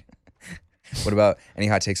dick. What about any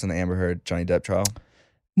hot takes on the Amber Heard Johnny Depp trial?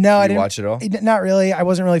 No, I didn't watch it all. Not really. I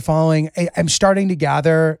wasn't really following. I'm starting to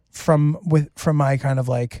gather from my kind of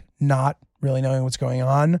like not really knowing what's going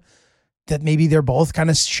on that maybe they're both kind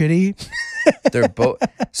of shitty. They're both.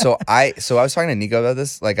 So I was talking to Nico about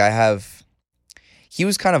this. Like, he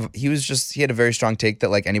had a very strong take that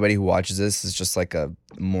like anybody who watches this is just like a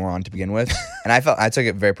moron to begin with. And I took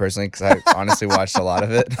it very personally because I honestly watched a lot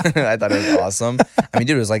of it. I thought it was awesome. I mean,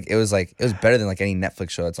 dude, it was better than like any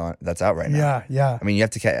Netflix show that's out right now. Yeah. I mean, you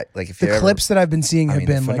have to like if the clips that I've been seeing have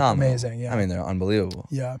been like amazing. Yeah. I mean, they're unbelievable.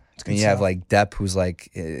 Yeah. I mean, you have like Depp, who's like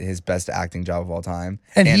his best acting job of all time,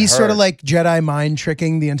 and he's sort of like Jedi mind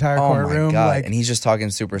tricking the entire courtroom. My God. Like, and he's just talking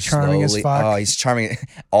super charming slowly. as fuck. Oh, he's charming.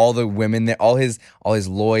 All the women there, all his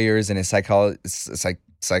lawyers and his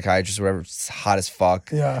psychiatrists, or whatever, hot as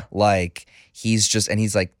fuck. Yeah. Like, he's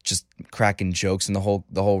like just cracking jokes, and the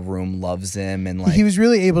whole room loves him. And like, he was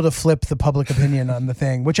really able to flip the public opinion on the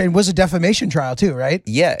thing, which was a defamation trial too, right?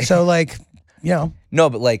 Yeah. So like, no,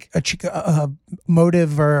 but like a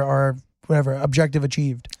motive or whatever, objective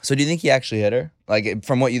achieved. So do you think he actually hit her? Like,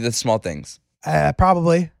 from the small things?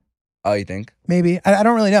 Probably. Oh, you think? Maybe. I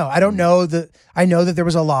don't really know. I don't know I know that there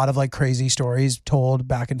was a lot of like crazy stories told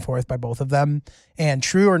back and forth by both of them, and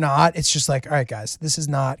true or not, it's just like, all right, guys, this is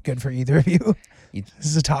not good for either of you. This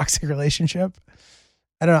is a toxic relationship.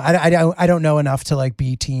 I don't know. I don't know enough to like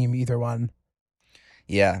be team either one.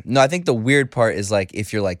 Yeah. No, I think the weird part is like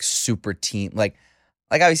if you're like super team, like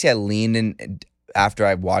obviously I leaned in after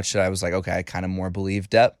I watched it. I was like, okay, I kind of more believe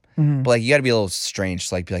Depp, but like you got to be a little strange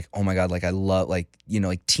to like be like, oh my God, like I love like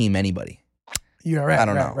like team anybody. You're right. I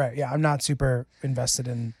don't know. Right. Yeah, I'm not super invested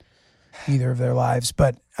in either of their lives,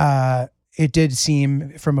 but it did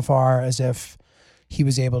seem from afar as if he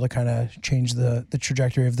was able to kind of change the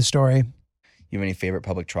trajectory of the story. You have any favorite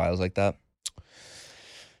public trials like that?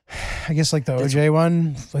 I guess like the OJ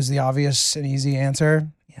one was the obvious and easy answer.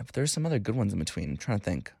 Yeah, but there's some other good ones in between. I'm trying to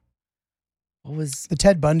think. What was the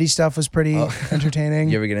Ted Bundy stuff was pretty entertaining.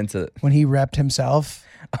 You ever get into it? When he repped himself?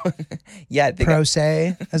 Yeah, I think pro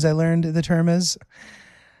se, as I learned the term is.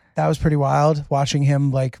 That was pretty wild. Watching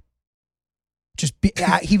him like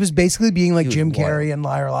he was basically being like He was Jim wild. Carrey and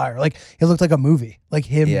Liar Liar. Like it looked like a movie. Like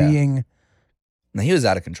him Yeah. being No, he was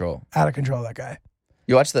out of control. out of control. That guy.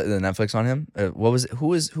 You watched the Netflix on him? What was it? Who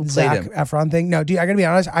played Zac him? Efron thing. No, dude, I gotta be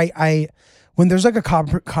honest. I when there's like a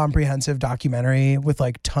comprehensive documentary with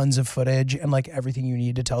like tons of footage and like everything you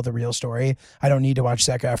need to tell the real story, I don't need to watch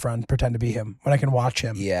Zac Efron pretend to be him when I can watch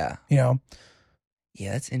him. Yeah. You know.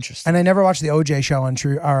 Yeah, that's interesting. And I never watched the OJ show on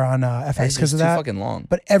FX because of that. Too fucking long.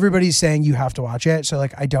 But everybody's saying you have to watch it. So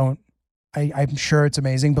like I'm sure it's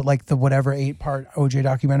amazing, but like the whatever 8-part OJ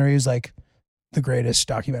documentary is like the greatest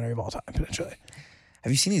documentary of all time, potentially.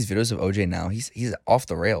 Have you seen these videos of OJ now? He's off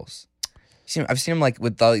the rails. I've seen him like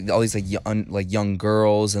with all these like young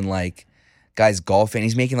girls and like guys golfing.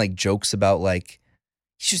 He's making like jokes about like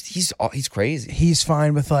he's crazy. He's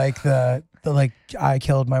fine with like the like I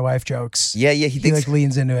killed my wife jokes. Yeah, he He thinks. like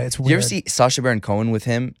leans into it. It's weird. You ever see Sacha Baron Cohen with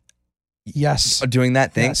him Yes. doing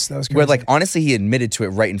that thing? Yes, that was where like crazy. honestly he admitted to it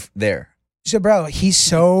right there. So bro, he's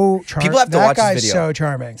so charming. People have to that watch this guy's video. so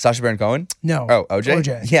charming. Sacha Baron Cohen? No. Oh, OJ?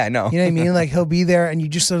 OJ. Yeah, I know. You know what I mean? Like he'll be there and you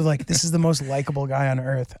just sort of like, this is the most likable guy on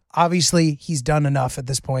earth. Obviously, he's done enough at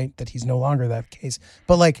this point that he's no longer that case.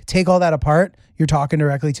 But like take all that apart, you're talking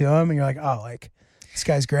directly to him and you're like, oh, like this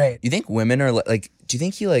guy's great. You think women are like do you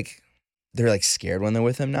think they're like scared when they're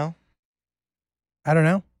with him now? I don't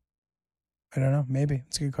know. Maybe.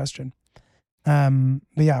 It's a good question. But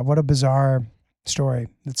yeah, what a bizarre story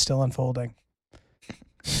that's still unfolding.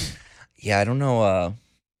 Yeah, I don't know.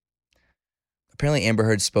 Apparently Amber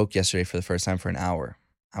Heard spoke yesterday for the first time for an hour.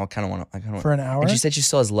 I kind of want For an hour? And she said she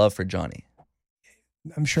still has love for Johnny.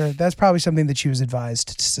 I'm sure that's probably something that she was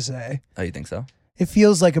advised to say. Oh, you think so? It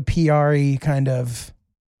feels like a PR-y kind of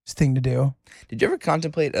thing to do. Did you ever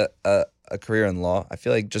contemplate a career in law? I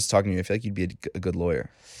feel like just talking to you, I feel like you'd be a good lawyer.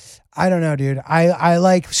 I don't know, dude. I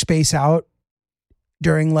like space out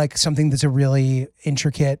during like something that's a really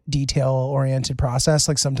intricate, detail-oriented process.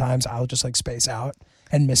 Like sometimes I'll just like space out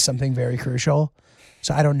and miss something very crucial.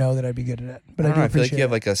 So I don't know that I'd be good at it, but I don't do know, I feel like appreciate you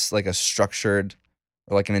have it. like a structured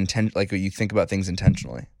or like an intent, like you think about things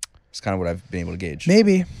intentionally. It's kind of what I've been able to gauge.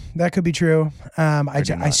 Maybe that could be true. I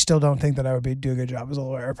do I not. still don't think that I would do a good job as a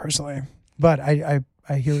lawyer personally, but I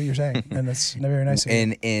hear what you're saying, and that's very nice of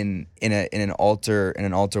you. In an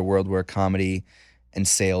alter world where comedy and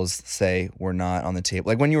sales say we're not on the table.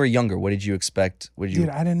 Like when you were younger, what did you expect? Dude,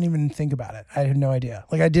 I didn't even think about it. I had no idea.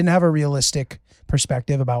 Like I didn't have a realistic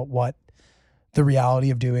perspective about what the reality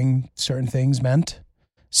of doing certain things meant.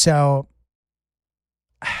 So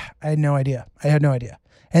I had no idea.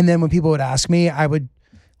 And then when people would ask me, I would,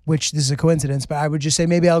 which this is a coincidence, but I would just say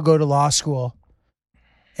maybe I'll go to law school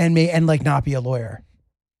and like not be a lawyer.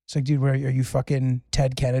 It's like, dude, are you fucking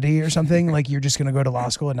Ted Kennedy or something? Like you're just gonna go to law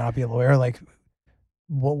school and not be a lawyer? Like,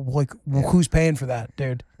 who's paying for that,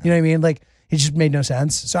 dude? You know what I mean? Like it just made no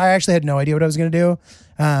sense. So I actually had no idea what I was gonna do.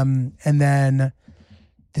 And then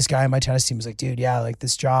this guy on my tennis team was like, dude, yeah, like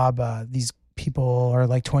this job, these people are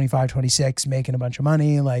like 25, 26 making a bunch of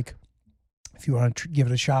money. Like if you want to give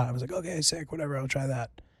it a shot. I was like, okay, sick, whatever. I'll try that.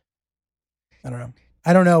 I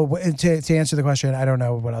don't know. To answer the question, I don't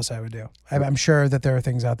know what else I would do. I'm sure that there are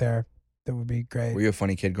things out there that would be great. Were you a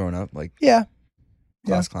funny kid growing up? Like Yeah.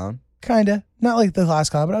 class clown? Kinda. Not like the class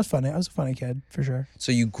clown, but I was funny. I was a funny kid for sure.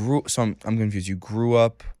 So I'm confused. You grew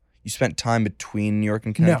up, you spent time between New York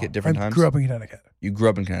and No, Connecticut different I times? grew up in Connecticut. You grew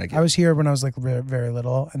up in Connecticut. I was here when I was like very, very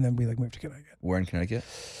little, and then we like moved to Connecticut. Where in Connecticut?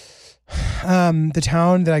 The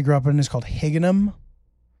town that I grew up in is called Higganum,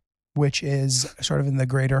 which is sort of in the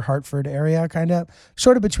greater Hartford area, kind of.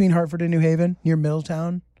 Sort of between Hartford and New Haven, near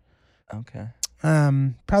Middletown. Okay.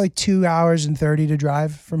 Probably 2 hours and 30 to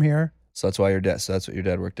drive from here. So that's why that's what your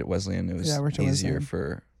dad worked at Wesleyan. It was Yeah, I worked at easier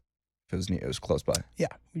Wesleyan. it was close by. Yeah,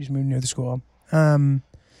 we just moved near the school.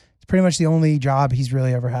 It's pretty much the only job he's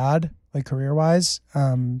really ever had, like career-wise.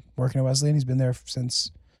 Working at Wesleyan, he's been there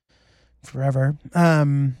since forever.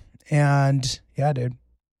 And yeah, dude,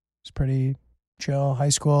 it's pretty chill high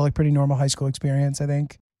school, like pretty normal high school experience, I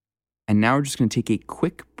think. And now we're just going to take a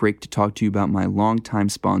quick break to talk to you about my longtime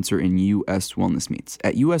sponsor in US Wellness Meats.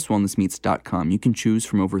 At uswellnessmeats.com, you can choose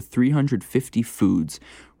from over 350 foods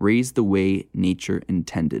raised the way nature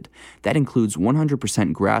intended. That includes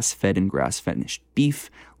 100% grass-fed and grass-finished beef,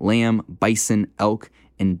 lamb, bison, elk,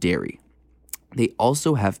 and dairy. They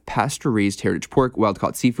also have pasture-raised heritage pork,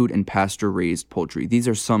 wild-caught seafood, and pasture-raised poultry. These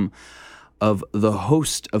are some of the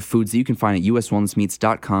host of foods that you can find at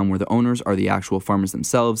uswellnessmeats.com, where the owners are the actual farmers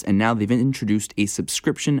themselves, and now they've introduced a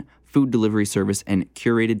subscription food delivery service, and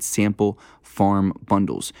curated sample farm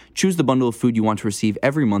bundles. Choose the bundle of food you want to receive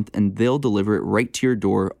every month, and they'll deliver it right to your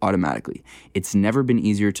door automatically. It's never been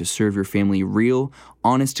easier to serve your family real,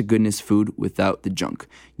 honest-to-goodness food without the junk.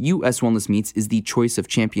 US Wellness Meats is the choice of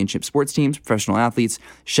championship sports teams, professional athletes,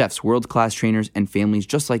 chefs, world-class trainers, and families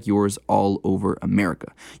just like yours all over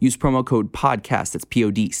America. Use promo code PODCAST, that's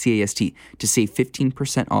PODCAST, to save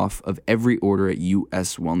 15% off of every order at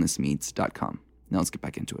uswellnessmeats.com. Now let's get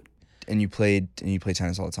back into it. And you played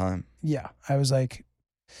tennis all the time. Yeah, I was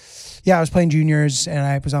playing juniors and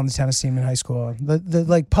I was on the tennis team in high school. The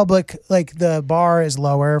like public, like the bar is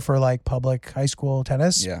lower for like public high school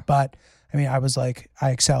tennis. Yeah. But I mean, I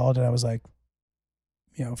excelled and I was like,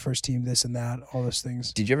 you know, first team, this and that, all those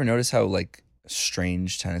things. Did you ever notice how like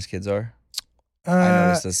strange tennis kids are? I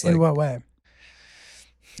noticed this. Like, in what way?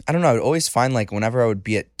 I don't know. I would always find like whenever I would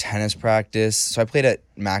be at tennis practice. So I played at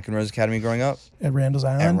McEnroe's Academy growing up. At Randall's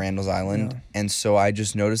Island? At Randall's Island. Yeah. And so I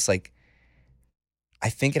just noticed like, I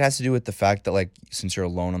think it has to do with the fact that like, since you're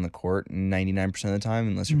alone on the court 99% of the time,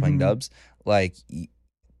 unless you're playing dubs, like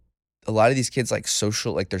a lot of these kids like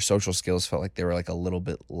their social skills felt like they were like a little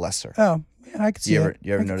bit lesser. Oh, yeah, I could see it.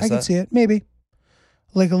 You ever notice that? I could see it. Maybe.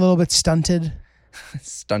 Like a little bit stunted.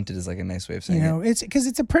 Stunted is like a nice way of saying it. It's because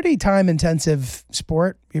it's a pretty time-intensive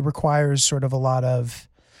sport. It requires sort of a lot of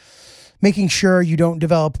making sure you don't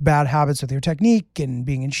develop bad habits with your technique and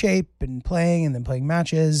being in shape and playing and then playing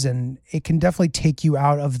matches. And it can definitely take you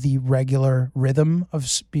out of the regular rhythm of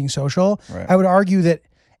being social. Right. I would argue that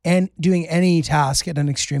doing any task at an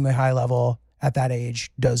extremely high level at that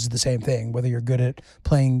age does the same thing, whether you're good at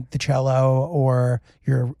playing the cello or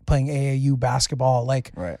you're playing AAU basketball.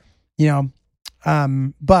 Like, Right. you know,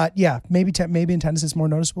 but yeah, maybe in tennis it's more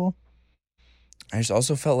noticeable. I just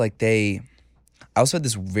also felt like I also had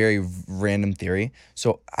this very random theory.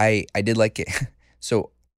 So I did like it. So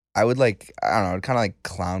I would like, I don't know, I'd kind of like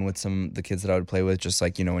clown with some of the kids that I would play with, just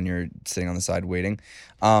like, you know, when you're sitting on the side waiting.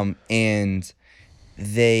 And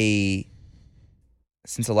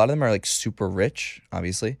since a lot of them are like super rich,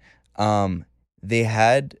 obviously,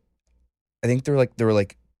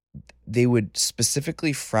 they would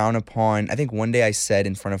specifically frown upon. I think one day I said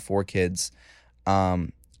in front of 4 kids,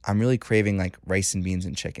 I'm really craving like rice and beans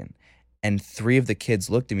and chicken. And 3 of the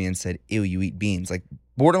kids looked at me and said, ew, you eat beans, like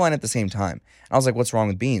borderline at the same time. And I was like, what's wrong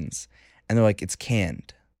with beans? And they're like, it's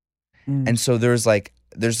canned. And so there's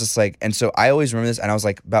this like, and so I always remember this, and I was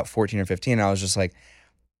like about 14 or 15, and I was just like,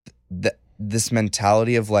 this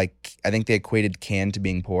mentality of like, I think they equated canned to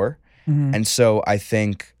being poor. And so I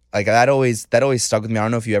think like that always stuck with me. I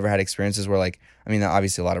don't know if you ever had experiences where like, I mean,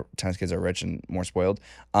 obviously a lot of tennis kids are rich and more spoiled,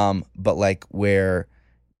 but like where,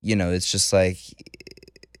 you know, it's just like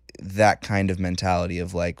that kind of mentality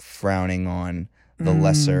of like frowning on the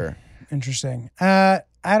lesser. Interesting. I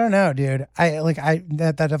don't know, dude.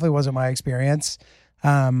 That definitely wasn't my experience.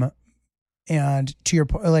 And to your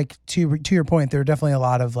to your point, there are definitely a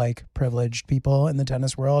lot of like privileged people in the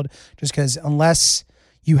tennis world, just because unless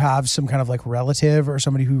you have some kind of like relative or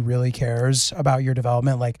somebody who really cares about your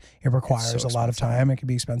development, like it requires a lot of time. It can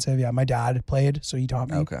be expensive. Yeah, my dad played, so he taught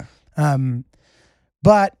me. Okay.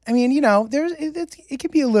 But I mean, you know, it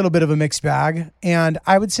can be a little bit of a mixed bag, and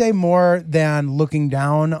I would say more than looking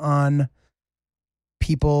down on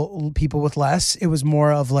people with less, it was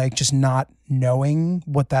more of like just not knowing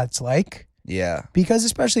what that's like. Yeah. Because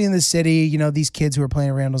especially in the city, you know, these kids who are playing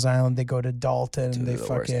at Randall's Island, they go to Dalton,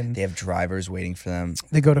 they have drivers waiting for them.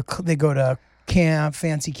 They go to camp,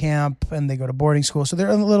 fancy camp, and they go to boarding school. So they're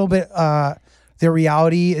a little bit their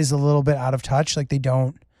reality is a little bit out of touch. Like they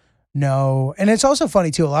don't know. And it's also funny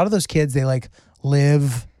too, a lot of those kids, they like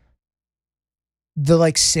live the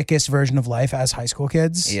like sickest version of life as high school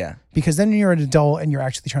kids. Yeah. Because then you're an adult and you're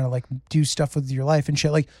actually trying to like do stuff with your life and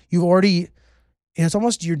shit. Like it's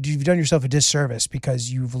almost you've done yourself a disservice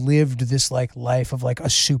because you've lived this like life of like a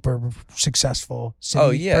super successful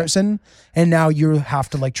city person, and now you have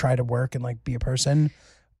to like try to work and like be a person.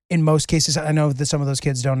 In most cases, I know that some of those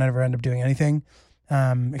kids don't ever end up doing anything,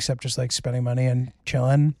 except just like spending money and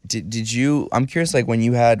chilling. Did you? I'm curious. Like when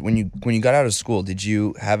you got out of school, did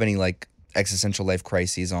you have any like existential life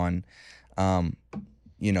crises on,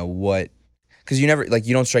 you know what? Because you never like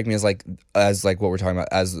you don't strike me as like what we're talking about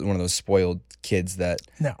as one of those spoiled kids that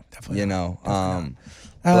no, definitely you not.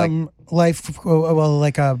 know life well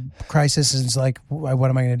like a crisis is like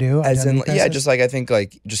what am I going to do as in just like I think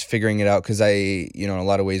like just figuring it out because I in a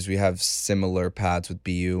lot of ways we have similar paths with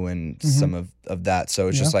BU and some of that, so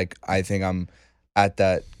it's just like I think I'm at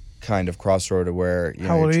that kind of crossroad where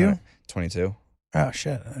how old are you? 22. Oh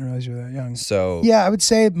shit! I didn't realize you were that young. So Yeah, I would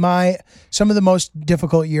say some of the most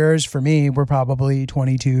difficult years for me were probably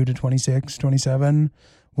 22 to 26, 27,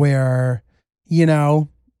 where, you know,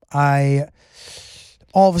 I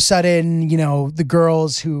all of a sudden, you know, the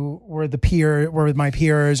girls who were my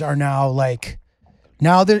peers are now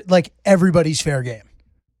they're like everybody's fair game.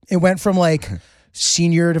 It went from like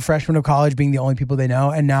senior to freshman of college being the only people they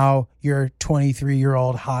know, and now you're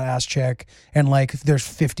 23-year-old hot ass chick, and like there's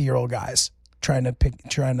 50-year-old guys trying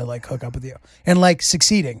to like hook up with you and like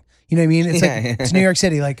succeeding. You know what I mean? It's like it's New York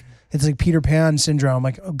City. Like it's like Peter Pan syndrome.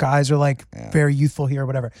 Like guys are like very youthful here or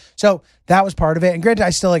whatever. So that was part of it. And granted,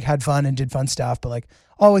 I still like had fun and did fun stuff, but like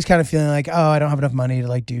always kind of feeling like, oh, I don't have enough money to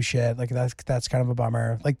like do shit. Like that's kind of a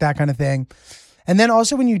bummer. Like that kind of thing. And then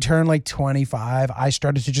also when you turn like 25, I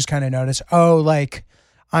started to just kind of notice, oh, like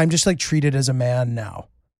I'm just like treated as a man now.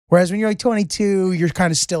 Whereas when you're like 22, you're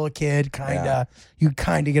kind of still a kid, you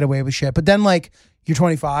kind of get away with shit. But then like you're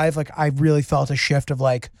 25, like I really felt a shift of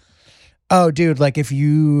like, oh dude, like if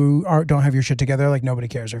you don't have your shit together, like nobody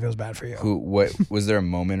cares or feels bad for you. what was there a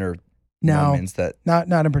moment or No, moments that not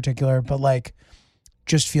in particular, but like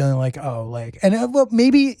just feeling like, oh, like, and well,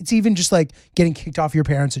 maybe it's even just like getting kicked off your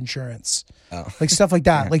parents' insurance, like stuff like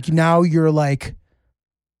that. Like now you're like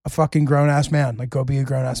a fucking grown ass man, like go be a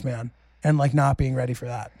grown ass man. And like not being ready for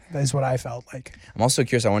that. That is what I felt like. I'm also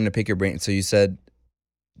curious. I wanted to pick your brain. So you said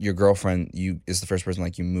your girlfriend is the first person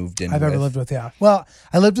like you moved in I've ever lived with, yeah. Well,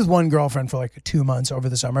 I lived with one girlfriend for like 2 months over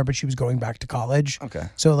the summer, but she was going back to college. Okay.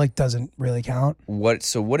 So it like doesn't really count. What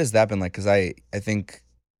has that been like? Because I think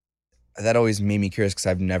that always made me curious because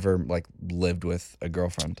I've never like lived with a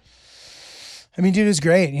girlfriend. I mean, dude, it's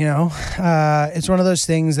great, you know? It's one of those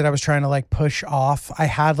things that I was trying to like push off. I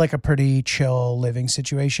had like a pretty chill living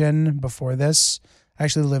situation before this. I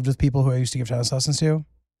actually lived with people who I used to give tennis lessons to.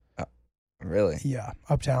 Really? Yeah.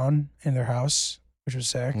 Uptown in their house, which was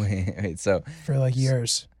sick. Wait, so for like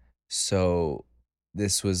years. So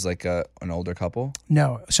this was like an older couple?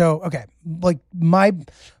 No. So, okay. Like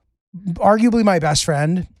arguably my best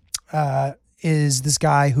friend, is this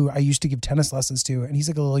guy who I used to give tennis lessons to, and he's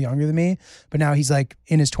like a little younger than me, but now he's like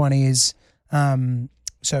in his 20s.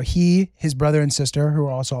 So his brother and sister, who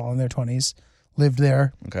are also all in their 20s, lived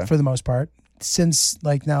there for the most part. Since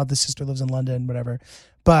like now the sister lives in London, whatever.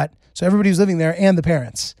 But so everybody was living there and the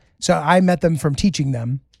parents. So I met them from teaching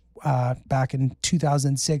them back in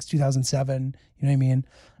 2006, 2007, you know what I mean?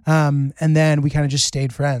 And then we kind of just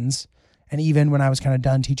stayed friends. And even when I was kind of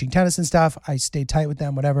done teaching tennis and stuff, I stayed tight with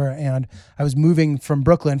them, whatever. And I was moving from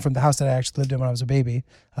Brooklyn, from the house that I actually lived in when I was a baby.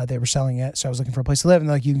 They were selling it. So I was looking for a place to live. And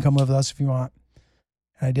they're like, you can come live with us if you want.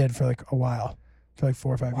 And I did for like a while, for like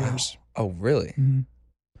 4 or 5 years. Oh, really? Mm-hmm.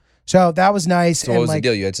 So that was nice. So what was the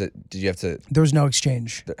deal? Did you have to? There was no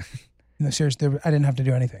exchange. No, seriously, I didn't have to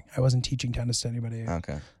do anything. I wasn't teaching tennis to anybody.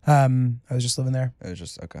 Okay. I was just living there. It was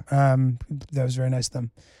just, okay. That was very nice of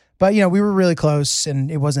them. But, you know, we were really close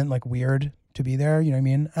and it wasn't like weird to be there. You know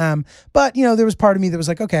what I mean? But, you know, there was part of me that was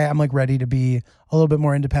like, okay, I'm like ready to be a little bit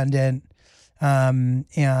more independent.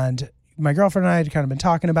 And my girlfriend and I had kind of been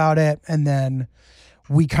talking about it. And then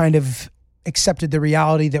we kind of accepted the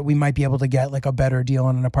reality that we might be able to get like a better deal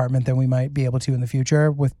on an apartment than we might be able to in the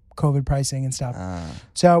future with COVID pricing and stuff.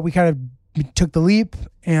 So we kind of took the leap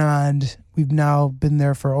and we've now been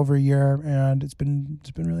there for over a year and it's been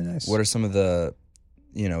really nice. What are some of the,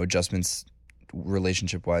 you know, adjustments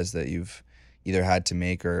relationship wise that you've either had to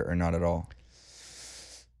make or not at all?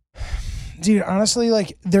 Dude, honestly,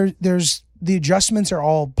 like there's the adjustments are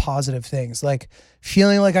all positive things. Like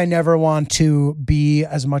feeling like I never want to be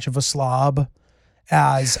as much of a slob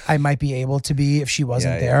as I might be able to be if she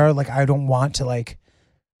wasn't there. Yeah. Like I don't want to like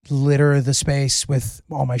litter the space with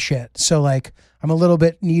all my shit. So like I'm a little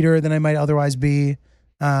bit neater than I might otherwise be.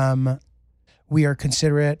 We are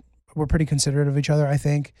considerate. We're pretty considerate of each other, I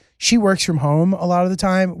think. She works from home a lot of the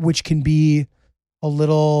time, which can be a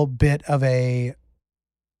little bit of a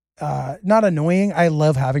not annoying. I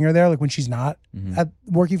love having her there. Like when she's not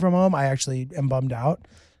working from home, I actually am bummed out.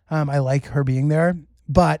 I like her being there,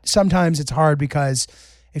 but sometimes it's hard because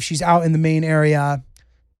if she's out in the main area,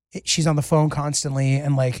 she's on the phone constantly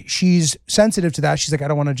and like she's sensitive to that. She's like, I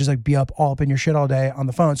don't want to just like be all up in your shit all day on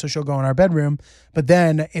the phone. So she'll go in our bedroom. But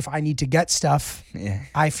then if I need to get stuff,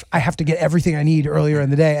 I have to get everything I need earlier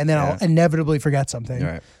in the day and then I'll inevitably forget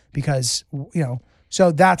something because, you know,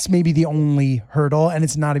 so that's maybe the only hurdle and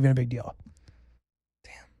it's not even a big deal.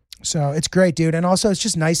 Damn. So it's great, dude. And also it's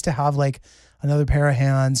just nice to have like another pair of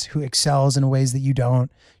hands who excels in ways that you don't.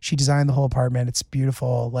 She designed the whole apartment. It's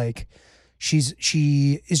beautiful. Like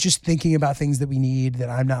she is just thinking about things that we need that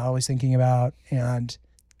I'm not always thinking about. And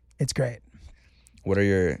it's great. What are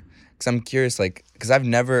your, Because I'm curious, like, because I've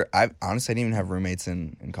honestly, I didn't even have roommates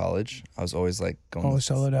in college. I was always like going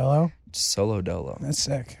solo dolo. Solo dolo. That's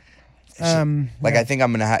sick. Like, I think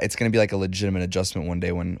I'm gonna. It's gonna be like a legitimate adjustment one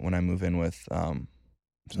day when I move in with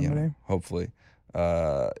somebody. Hopefully,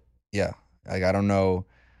 yeah. Like, I don't know.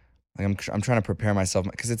 Like, I'm trying to prepare myself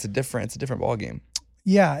because it's a different ball game.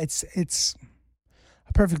 Yeah, it's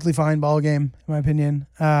a perfectly fine ball game in my opinion.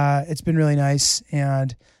 It's been really nice,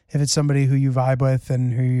 and if it's somebody who you vibe with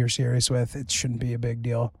and who you're serious with, it shouldn't be a big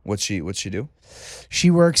deal. What's she do?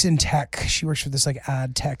 She works in tech. She works for this like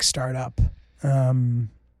ad tech startup. And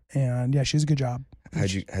yeah, she does a good job.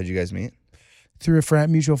 How'd you guys meet? Through a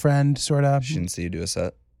mutual friend, sort of. She didn't see you do a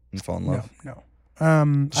set and fall in love? No.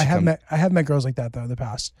 I have met girls like that though in the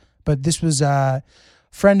past, but this was a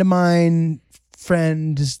friend of mine. You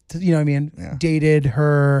know what I mean? Yeah. Dated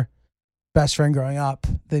her best friend growing up.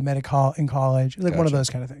 They met in college, like one of Gotcha. those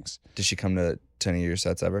kind of things. Did she come to any of your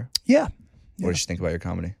sets ever? Yeah. What did she think about your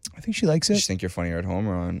comedy? I think she likes Did it. she think you're funnier at home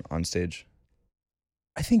or on stage?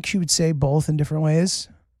 I think she would say both in different ways.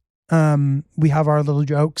 We have our little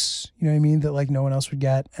jokes, you know what I mean, that like no one else would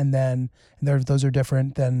get, and those are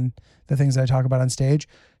different than the things that I talk about on stage.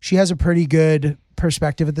 She has a pretty good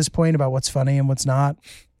perspective at this point about what's funny and what's not.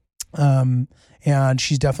 And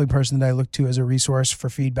she's definitely a person that I look to as a resource for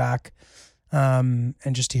feedback, and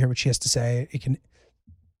just to hear what she has to say. It can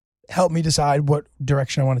help me decide what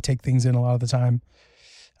direction I want to take things in a lot of the time.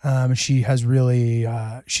 She's really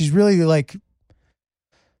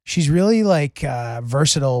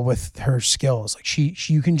versatile with her skills. Like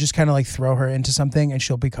you can just kind of like throw her into something and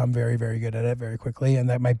she'll become very, very good at it very quickly. And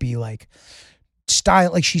that might be like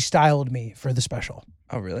she styled me for the special.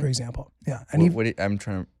 Oh, really? For example. Yeah. And I'm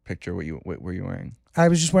trying to picture what were you wearing? I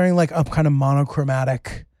was just wearing like a kind of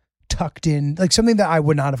monochromatic tucked in, like something that I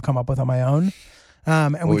would not have come up with on my own.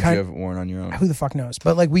 And what would you have worn on your own? Who the fuck knows?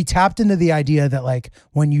 But like we tapped into the idea that like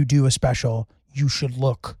when you do a special, you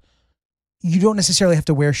don't necessarily have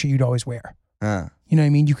to wear shit you'd always wear. You know what I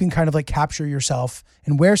mean? You can kind of like capture yourself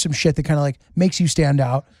and wear some shit that kind of like makes you stand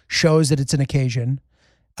out, shows that it's an occasion,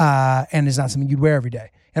 and is not something you'd wear every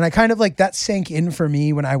day. And I kind of like that sank in for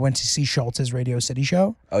me when I went to see Schultz's Radio City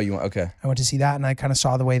show. Oh, okay. I went to see that and I kind of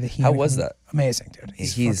saw the way that he. How was that? Amazing, dude.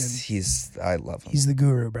 I love him. He's the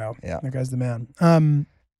guru, bro. Yeah. That guy's the man.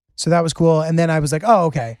 So that was cool. And then I was like, oh,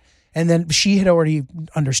 okay. And then she had already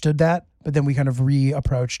understood that, but then we kind of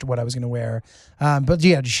reapproached what I was going to wear. But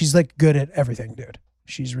yeah, she's like good at everything, dude.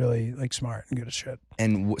 She's really like smart and good at shit.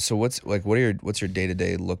 And so what's your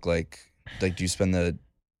day-to-day look like? Like, do you spend the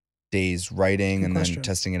days writing and then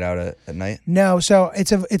testing it out at night? No. So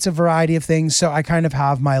it's a variety of things. So I kind of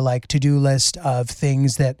have my like to-do list of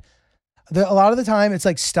things that a lot of the time it's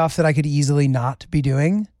like stuff that I could easily not be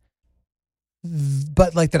doing,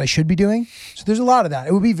 but like that I should be doing. So there's a lot of that.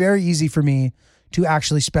 It would be very easy for me to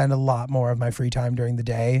actually spend a lot more of my free time during the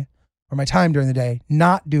day or my time during the day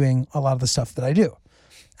not doing a lot of the stuff that I do.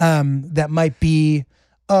 That might be,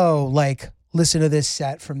 like listen to this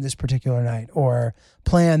set from this particular night or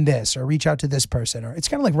plan this or reach out to this person, or it's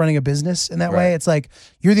kind of like running a business in that way. It's like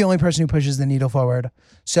you're the only person who pushes the needle forward.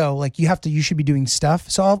 So like you should be doing stuff.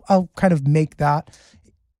 So I'll kind of make that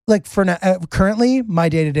like for now. Currently my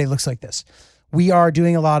day-to-day looks like this. We are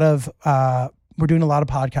doing a lot of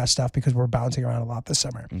podcast stuff because we're bouncing around a lot this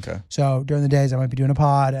summer. Okay. So during the days I might be doing a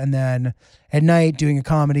pod, and then at night doing a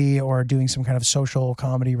comedy or doing some kind of social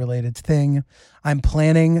comedy related thing. I'm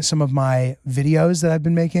planning some of my videos that I've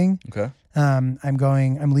been making. Okay. I'm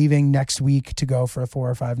leaving next week to go for 4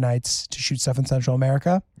 or 5 nights to shoot stuff in Central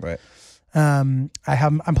America. Right. I'm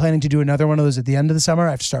planning to do another one of those at the end of the summer.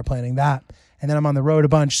 I have to start planning that. And then I'm on the road a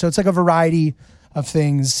bunch. So it's like a variety of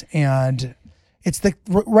things, and it's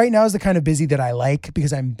right now is the kind of busy that I like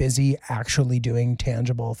because I'm busy actually doing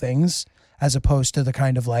tangible things as opposed to the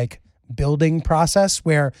kind of like building process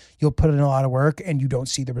where you'll put in a lot of work and you don't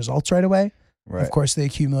see the results right away. Right. Of course, they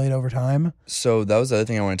accumulate over time. So that was the other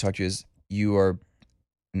thing I want to talk to you is you are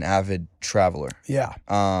an avid traveler. Yeah.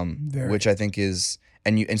 Which I think is,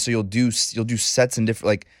 and so you'll do sets in different,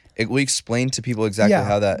 like, will you explain to people exactly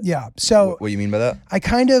how that? Yeah. So what you mean by that? I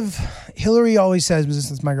kind of, Hillary always says,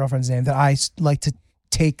 this is my girlfriend's name, that I like to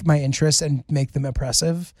take my interests and make them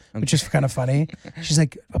oppressive, which is kind of funny. She's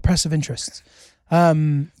like, oppressive interests,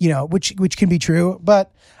 which can be true,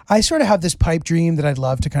 but I sort of have this pipe dream that I'd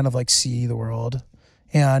love to kind of like see the world,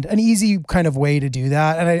 and an easy kind of way to do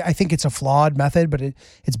that. And I think it's a flawed method, but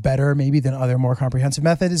it's better maybe than other more comprehensive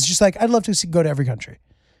methods. It's just like, I'd love to go to every country.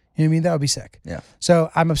 You know what I mean? That would be sick. Yeah.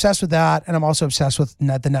 So I'm obsessed with that, and I'm also obsessed with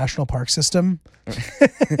the national park system.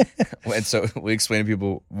 And so we explain to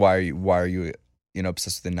people why are you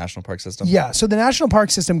obsessed with the national park system? Yeah. So the national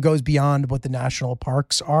park system goes beyond what the national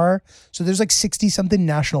parks are. So there's like 60 something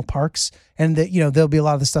national parks, and there'll be a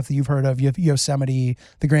lot of the stuff that you've heard of. You have Yosemite,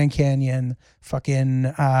 the Grand Canyon,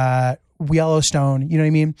 fucking Yellowstone. You know what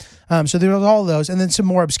I mean? So there's all of those, and then some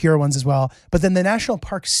more obscure ones as well. But then the national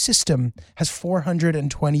park system has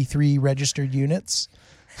 423 registered units.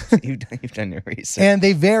 You've done your research. And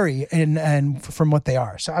they vary and from what they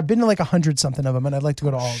are. So I've been to like 100 something of them, and I'd like to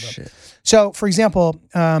go to all of them. Shit. So, for example,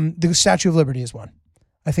 the Statue of Liberty is one.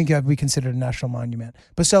 I think it would be considered a national monument.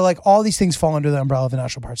 But so like all these things fall under the umbrella of the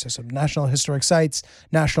national park system. National historic sites,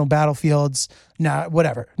 national battlefields,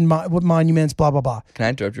 whatever, monuments, blah, blah, blah. Can I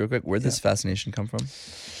interrupt you real quick? Where'd this fascination come from?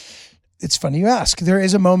 It's funny you ask. There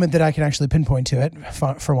is a moment that I can actually pinpoint to it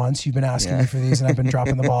for once. You've been asking me for these, and I've been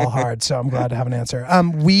dropping the ball hard, so I'm glad to have an answer.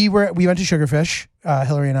 We went to Sugarfish,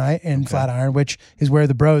 Hillary and I, in Flatiron, which is where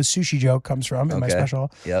the Bros sushi joke comes from in my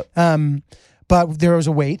special. Yep. But there was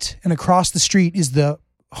a wait, and across the street is the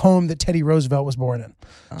home that Teddy Roosevelt was born in.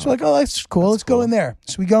 So we're like, oh, that's cool. Let's go in there.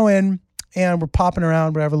 So we go in, and we're popping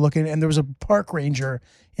around, whatever, looking, and there was a park ranger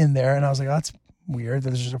in there, and I was like, oh, that's weird.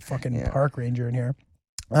 There's just a fucking park ranger in here.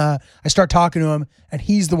 I start talking to him, and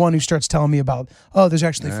he's the one who starts telling me about, there's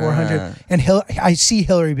actually 400. And I see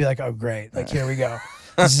Hillary be like, oh, great. Like, here we go.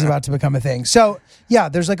 This is about to become a thing. So, yeah,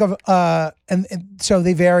 there's like and so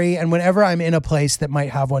they vary. And whenever I'm in a place that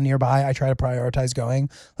might have one nearby, I try to prioritize going.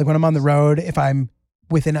 Like when I'm on the road, if I'm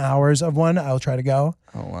within hours of one, I'll try to go.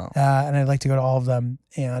 Oh, wow. And I'd like to go to all of them.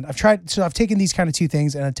 And I've taken these kind of two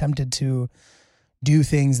things and attempted to do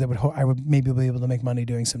things that I would maybe be able to make money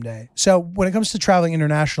doing someday. So when it comes to traveling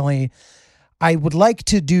internationally, I would like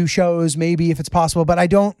to do shows maybe if it's possible, but I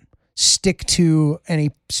don't stick to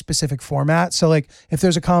any specific format. So like if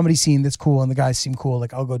there's a comedy scene that's cool and the guys seem cool,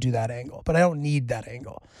 like I'll go do that angle, but I don't need that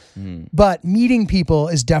angle. But meeting people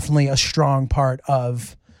is definitely a strong part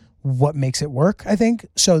of what makes it work, I think.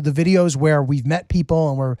 So the videos where we've met people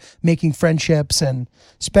and we're making friendships and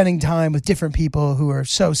spending time with different people who are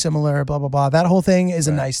so similar, blah, blah, blah, that whole thing is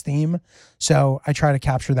a nice theme. So I try to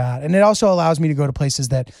capture that. And it also allows me to go to places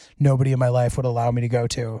that nobody in my life would allow me to go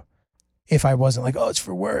to if I wasn't like, oh, it's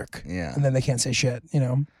for work. Yeah. And then they can't say shit,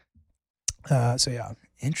 So yeah.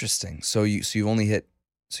 Interesting. So you've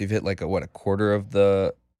hit like a quarter of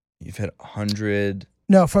you've hit 100.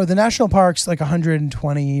 No, for the national parks, like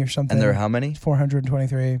 120 or something. And there are how many?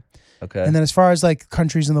 423. Okay. And then as far as like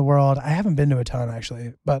countries in the world, I haven't been to a ton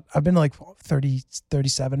actually, but I've been to like 30,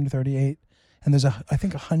 37, 38. And there's I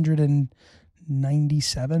think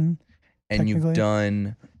 197. And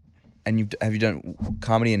have you done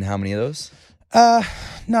comedy in how many of those?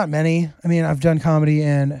 Not many. I mean, I've done comedy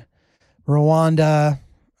in Rwanda.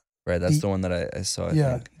 Right, that's the one that I saw. I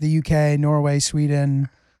think. The UK, Norway, Sweden,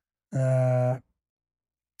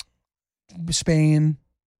 Spain,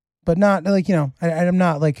 but not like, I'm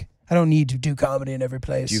not like, I don't need to do comedy in every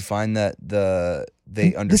place. Do you find that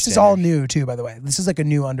they understand? This is all new too, by the way. This is like a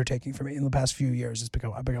new undertaking for me in the past few years. I've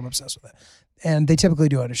become obsessed with it, and they typically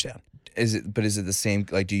do understand. Is it the same?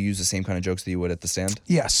 Like, do you use the same kind of jokes that you would at the stand?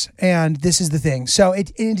 Yes, and this is the thing. So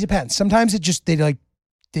it depends. Sometimes it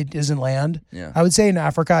doesn't land. Yeah. I would say in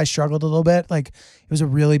Africa I struggled a little bit. Like it was a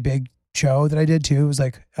really big show that I did too. It was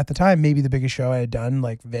like at the time maybe the biggest show I had done,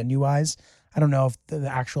 like venue wise. I don't know if the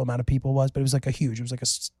actual amount of people was, but it was like it was like a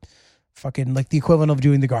fucking like the equivalent of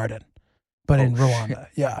doing the Garden, but in Rwanda. Shit.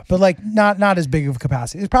 Yeah, but like not as big of a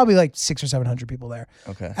capacity. There's probably like 600 or 700 people there.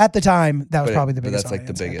 Okay. At the time, that was probably the biggest. But that's like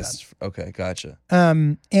the biggest. Okay, gotcha.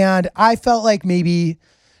 And I felt like maybe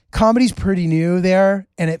comedy's pretty new there,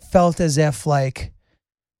 and it felt as if like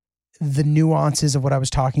the nuances of what I was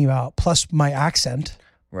talking about, plus my accent,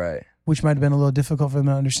 right, which might have been a little difficult for them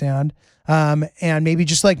to understand. And maybe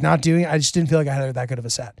just like not doing it, I just didn't feel like I had that good of a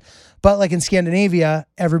set. But like in Scandinavia,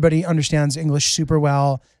 everybody understands English super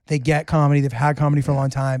well. They get comedy. They've had comedy for a long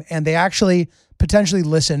time. And they actually potentially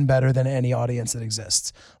listen better than any audience that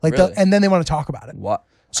exists. Like, really? And then they want to talk about it. What?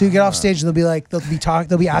 So you get off stage and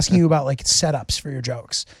they'll be asking you about like setups for your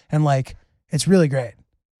jokes. And like, it's really great.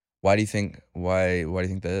 Why do you think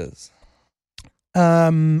that is?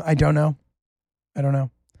 I don't know.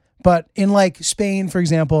 But in like Spain, for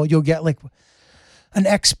example, you'll get like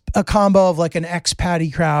a combo of like an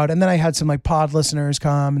expat crowd. And then I had some like pod listeners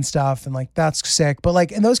come and stuff. And like, that's sick. But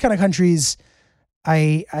like in those kind of countries,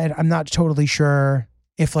 I'm not totally sure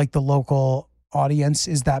if like the local audience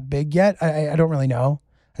is that big yet. I don't really know.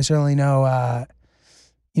 I certainly know,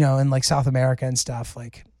 in like South America and stuff,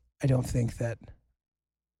 like I don't think that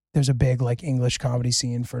there's a big like English comedy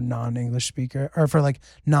scene for non-English speaker or for like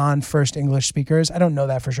non-first English speakers. I don't know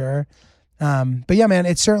that for sure. But yeah, man,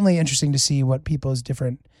 it's certainly interesting to see what people's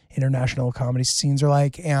different international comedy scenes are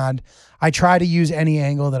like. And I try to use any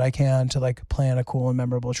angle that I can to like plan a cool and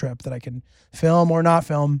memorable trip that I can film or not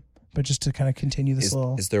film, but just to kind of continue this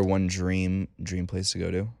little. Is there one dream place to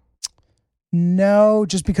go to? No,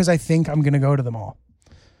 just because I think I'm going to go to them all.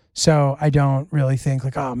 So I don't really think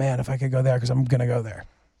like, oh man, if I could go there because I'm going to go there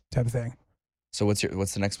type of thing. So what's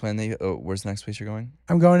the next plan where's the next place you're going?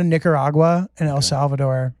 I'm going to Nicaragua and El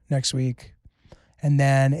Salvador next week. And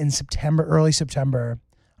then in early September,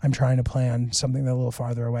 I'm trying to plan something that's a little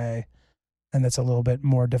farther away and that's a little bit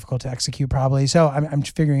more difficult to execute probably. So I'm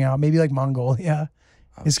figuring out maybe like Mongolia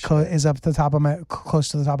is up to the top of close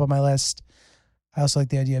to the top of my list. I also like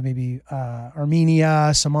the idea of maybe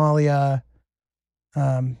Armenia, Somalia.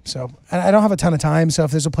 So I don't have a ton of time. So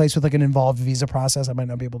if there's a place with like an involved visa process, I might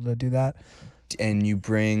not be able to do that. And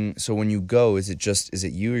so when you go, is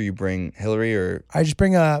it you or you bring Hillary or? I just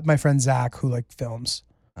bring my friend Zach who like films.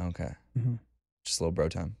 Okay. Mm-hmm. Just a little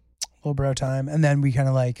bro time. And then we kind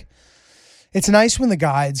of like, it's nice when the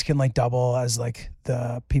guides can like double as like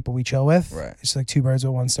the people we chill with. Right. It's like two birds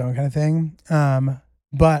with one stone kind of thing.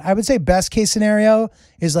 But I would say best case scenario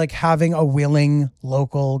is like having a willing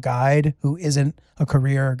local guide who isn't a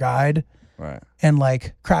career guide. Right. And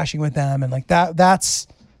like crashing with them and like that's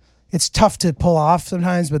it's tough to pull off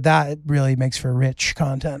sometimes, but that really makes for rich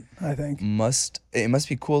content, I think. It must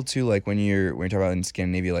be cool too, like when you're talking about in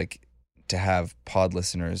Scandinavia, like to have pod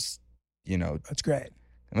listeners, you know. That's great.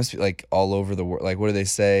 It must be like all over the world. Like what do they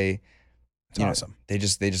say? It's awesome. They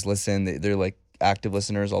just listen. They're like active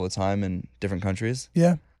listeners all the time in different countries.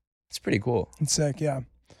 Yeah. It's pretty cool. It's sick, yeah.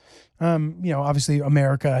 Obviously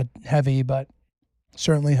America heavy, but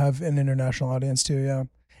certainly have an international audience too, yeah.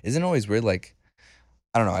 Isn't it always weird? Like,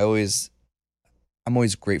 I don't know. I'm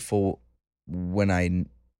always grateful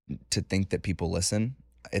to think that people listen.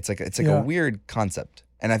 It's like a weird concept.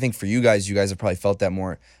 And I think for you guys have probably felt that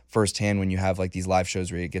more firsthand when you have like these live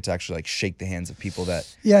shows where you get to actually like shake the hands of people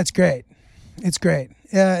that. Yeah, it's great. It's great.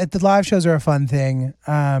 Yeah, the live shows are a fun thing.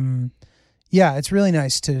 Yeah, it's really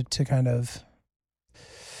nice to kind of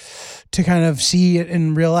see it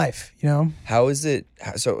in real life, you know? How is it?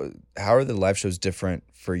 So how are the live shows different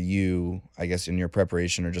for you, I guess, in your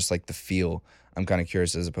preparation or just like the feel? I'm kind of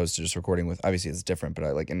curious as opposed to just recording with, obviously it's different,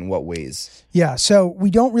 but like in what ways? Yeah, so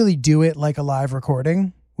we don't really do it like a live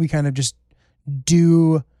recording. We kind of just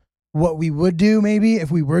do what we would do maybe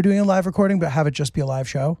if we were doing a live recording, but have it just be a live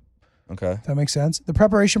show. Okay. If that makes sense. The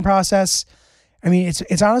preparation process, I mean,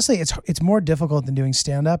 it's honestly, it's more difficult than doing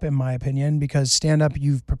stand-up in my opinion, because stand-up,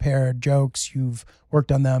 you've prepared jokes, you've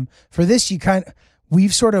worked on them. For this,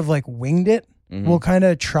 we've sort of like winged it. Mm-hmm. We'll kind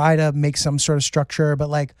of try to make some sort of structure, but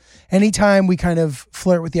like anytime we kind of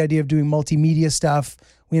flirt with the idea of doing multimedia stuff,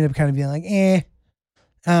 we end up kind of being like,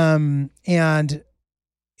 and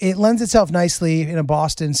it lends itself nicely in a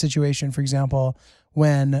Boston situation, for example,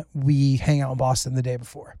 when we hang out in Boston the day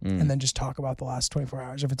before and then just talk about the last 24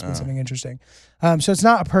 hours if it's been something interesting. So it's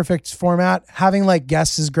not a perfect format. Having like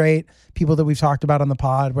guests is great. People that we've talked about on the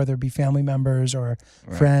pod, whether it be family members or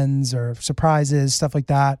friends or surprises, stuff like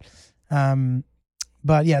that.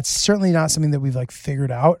 But yeah, it's certainly not something that we've like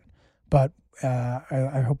figured out, but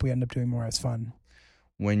I hope we end up doing more. It's fun.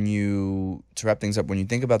 To wrap things up, when you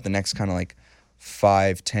think about the next kind of like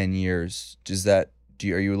 5-10 years,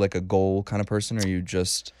 are you like a goal kind of person, or are you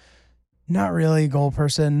just not really a goal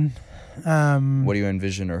person? What do you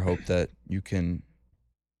envision or hope that you can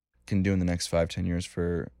do in the next 5-10 years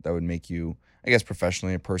that would make you, I guess,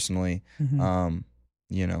 professionally or personally,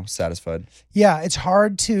 satisfied? Yeah, it's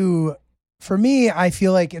hard for me, I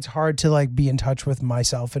feel like it's hard to like be in touch with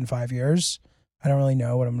myself in 5 years. I don't really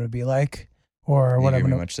know what I'm going to be like or what I'm going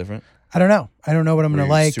to be much different. I don't know. I don't know what I'm going to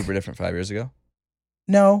like. Super different 5 years ago?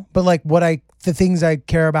 No, but like the things I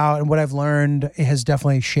care about and what I've learned, it has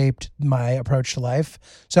definitely shaped my approach to life.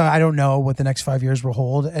 So I don't know what the next 5 years will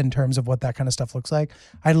hold in terms of what that kind of stuff looks like.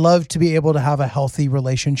 I'd love to be able to have a healthy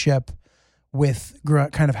relationship with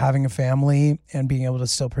kind of having a family and being able to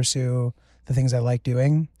still pursue the things I like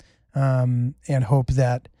doing, and hope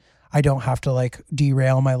that I don't have to like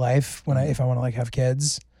derail my life if I want to like have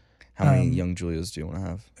kids. How many young Julias do you want to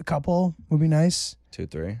have? A couple would be nice. 2,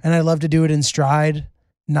 3. And I'd love to do it in stride,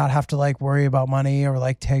 not have to like worry about money or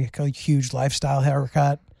like take a huge lifestyle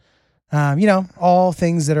haircut. All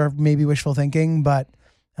things that are maybe wishful thinking, but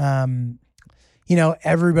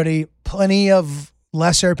everybody, plenty of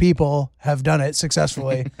lesser people have done it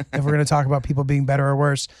successfully. If we're going to talk about people being better or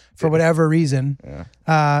worse for whatever reason,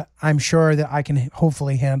 I'm sure that I can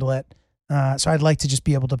hopefully handle it. So I'd like to just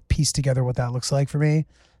be able to piece together what that looks like for me.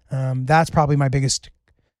 That's probably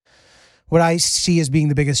what I see as being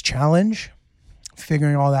the biggest challenge,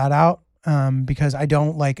 figuring all that out. because I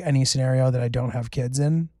don't like any scenario that I don't have kids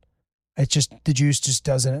in. It's just the juice just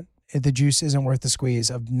doesn't. The juice isn't worth the squeeze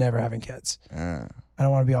of never having kids. I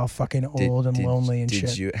don't want to be all fucking old and lonely and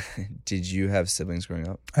shit. Did you have siblings growing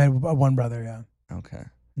up? I had one brother. Yeah. Okay.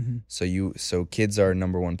 Mm-hmm. So kids are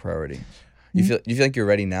number one priority. You feel like you're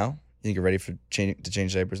ready now? You think you're ready to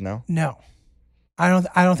change diapers now? No, I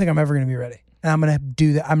don't think I'm ever going to be ready. And I'm going to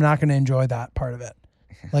do that. I'm not going to enjoy that part of it.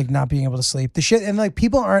 Like not being able to sleep. The shit, and like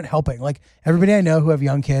people aren't helping. Like everybody I know who have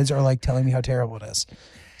young kids are like telling me how terrible it is.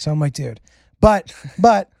 So I'm like, dude. But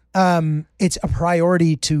it's a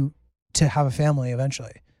priority to have a family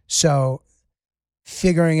eventually. So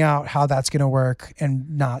figuring out how that's going to work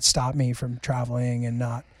and not stop me from traveling and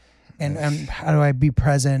not and how do I be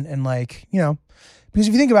present and like, you know, because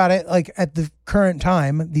if you think about it, like at the current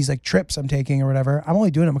time, these like trips I'm taking or whatever, I'm only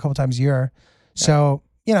doing them a couple times a year. So,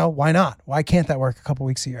 you know, why not? Why can't that work a couple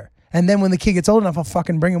weeks a year? And then when the kid gets old enough, I'll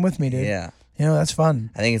fucking bring him with me, dude. Yeah. You know, that's fun.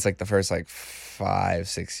 I think it's like the first like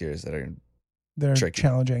 5-6 years that are tricky.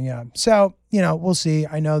 Challenging. Yeah. So, you know, we'll see.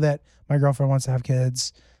 I know that my girlfriend wants to have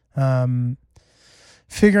kids.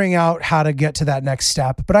 Figuring out how to get to that next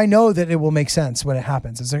step, but I know that it will make sense when it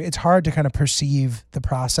happens. It's hard to kind of perceive the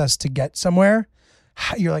process to get somewhere.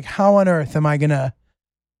 You're like, how on earth am I gonna?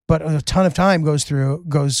 But a ton of time goes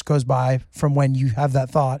by from when you have that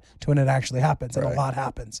thought to when it actually happens, and a lot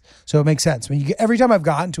happens. So it makes sense when every time I've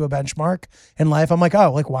gotten to a benchmark in life, I'm like,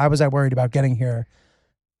 oh, like why was I worried about getting here?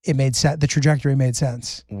 It made sense. The trajectory made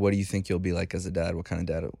sense. What do you think you'll be like as a dad? What kind of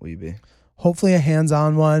dad will you be? Hopefully, a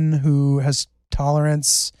hands-on one who has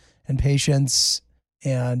tolerance and patience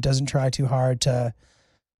and doesn't try too hard to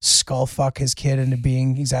skull fuck his kid into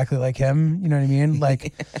being exactly like him. You know what I mean?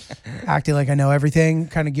 Like acting like I know everything,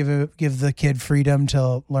 kind of give the kid freedom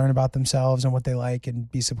to learn about themselves and what they like and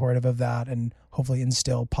be supportive of that and hopefully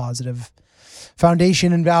instill positive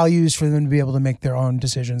foundation and values for them to be able to make their own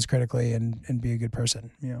decisions critically and be a good person,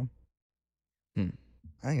 you know?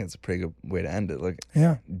 I think that's a pretty good way to end it. Look,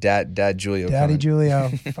 yeah, Dad Julio, Daddy Julio,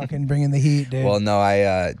 fucking bringing the heat, dude. Well, no, I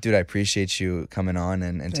appreciate you coming on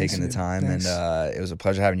and taking the time, Thanks. and it was a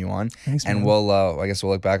pleasure having you on. Thanks, and man. we'll, I guess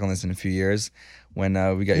we'll look back on this in a few years when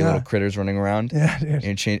we got your little critters running around. Yeah, dude.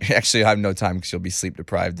 And actually, I have no time because you'll be sleep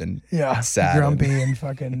deprived and sad, grumpy, and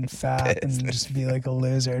fucking fat, and just be like a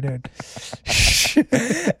loser, dude.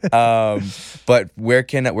 But where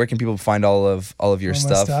can people find all of your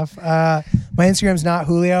stuff? My Instagram's not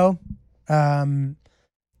Julio. You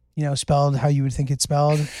know, spelled how you would think it's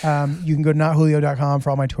spelled. You can go to notjulio.com for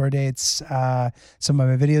all my tour dates, some of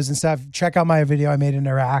my videos and stuff. Check out my video I made in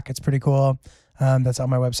Iraq. It's pretty cool. That's on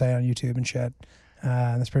my website on YouTube and shit.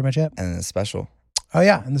 That's pretty much it. And the special. Oh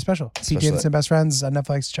yeah, and the special. Pete Davidson Best Friends on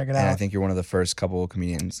Netflix. Check it out. And I think you're one of the first couple of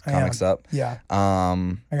comics up. Yeah.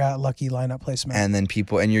 I got lucky lineup placement. And then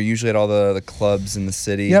and you're usually at all the clubs in the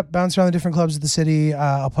city. Yep, bounce around the different clubs of the city.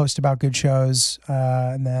 I'll post about good shows,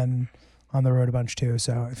 and then on the road a bunch too.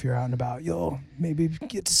 So if you're out and about, you'll maybe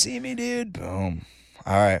get to see me, dude. Boom.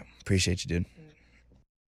 All right. Appreciate you, dude.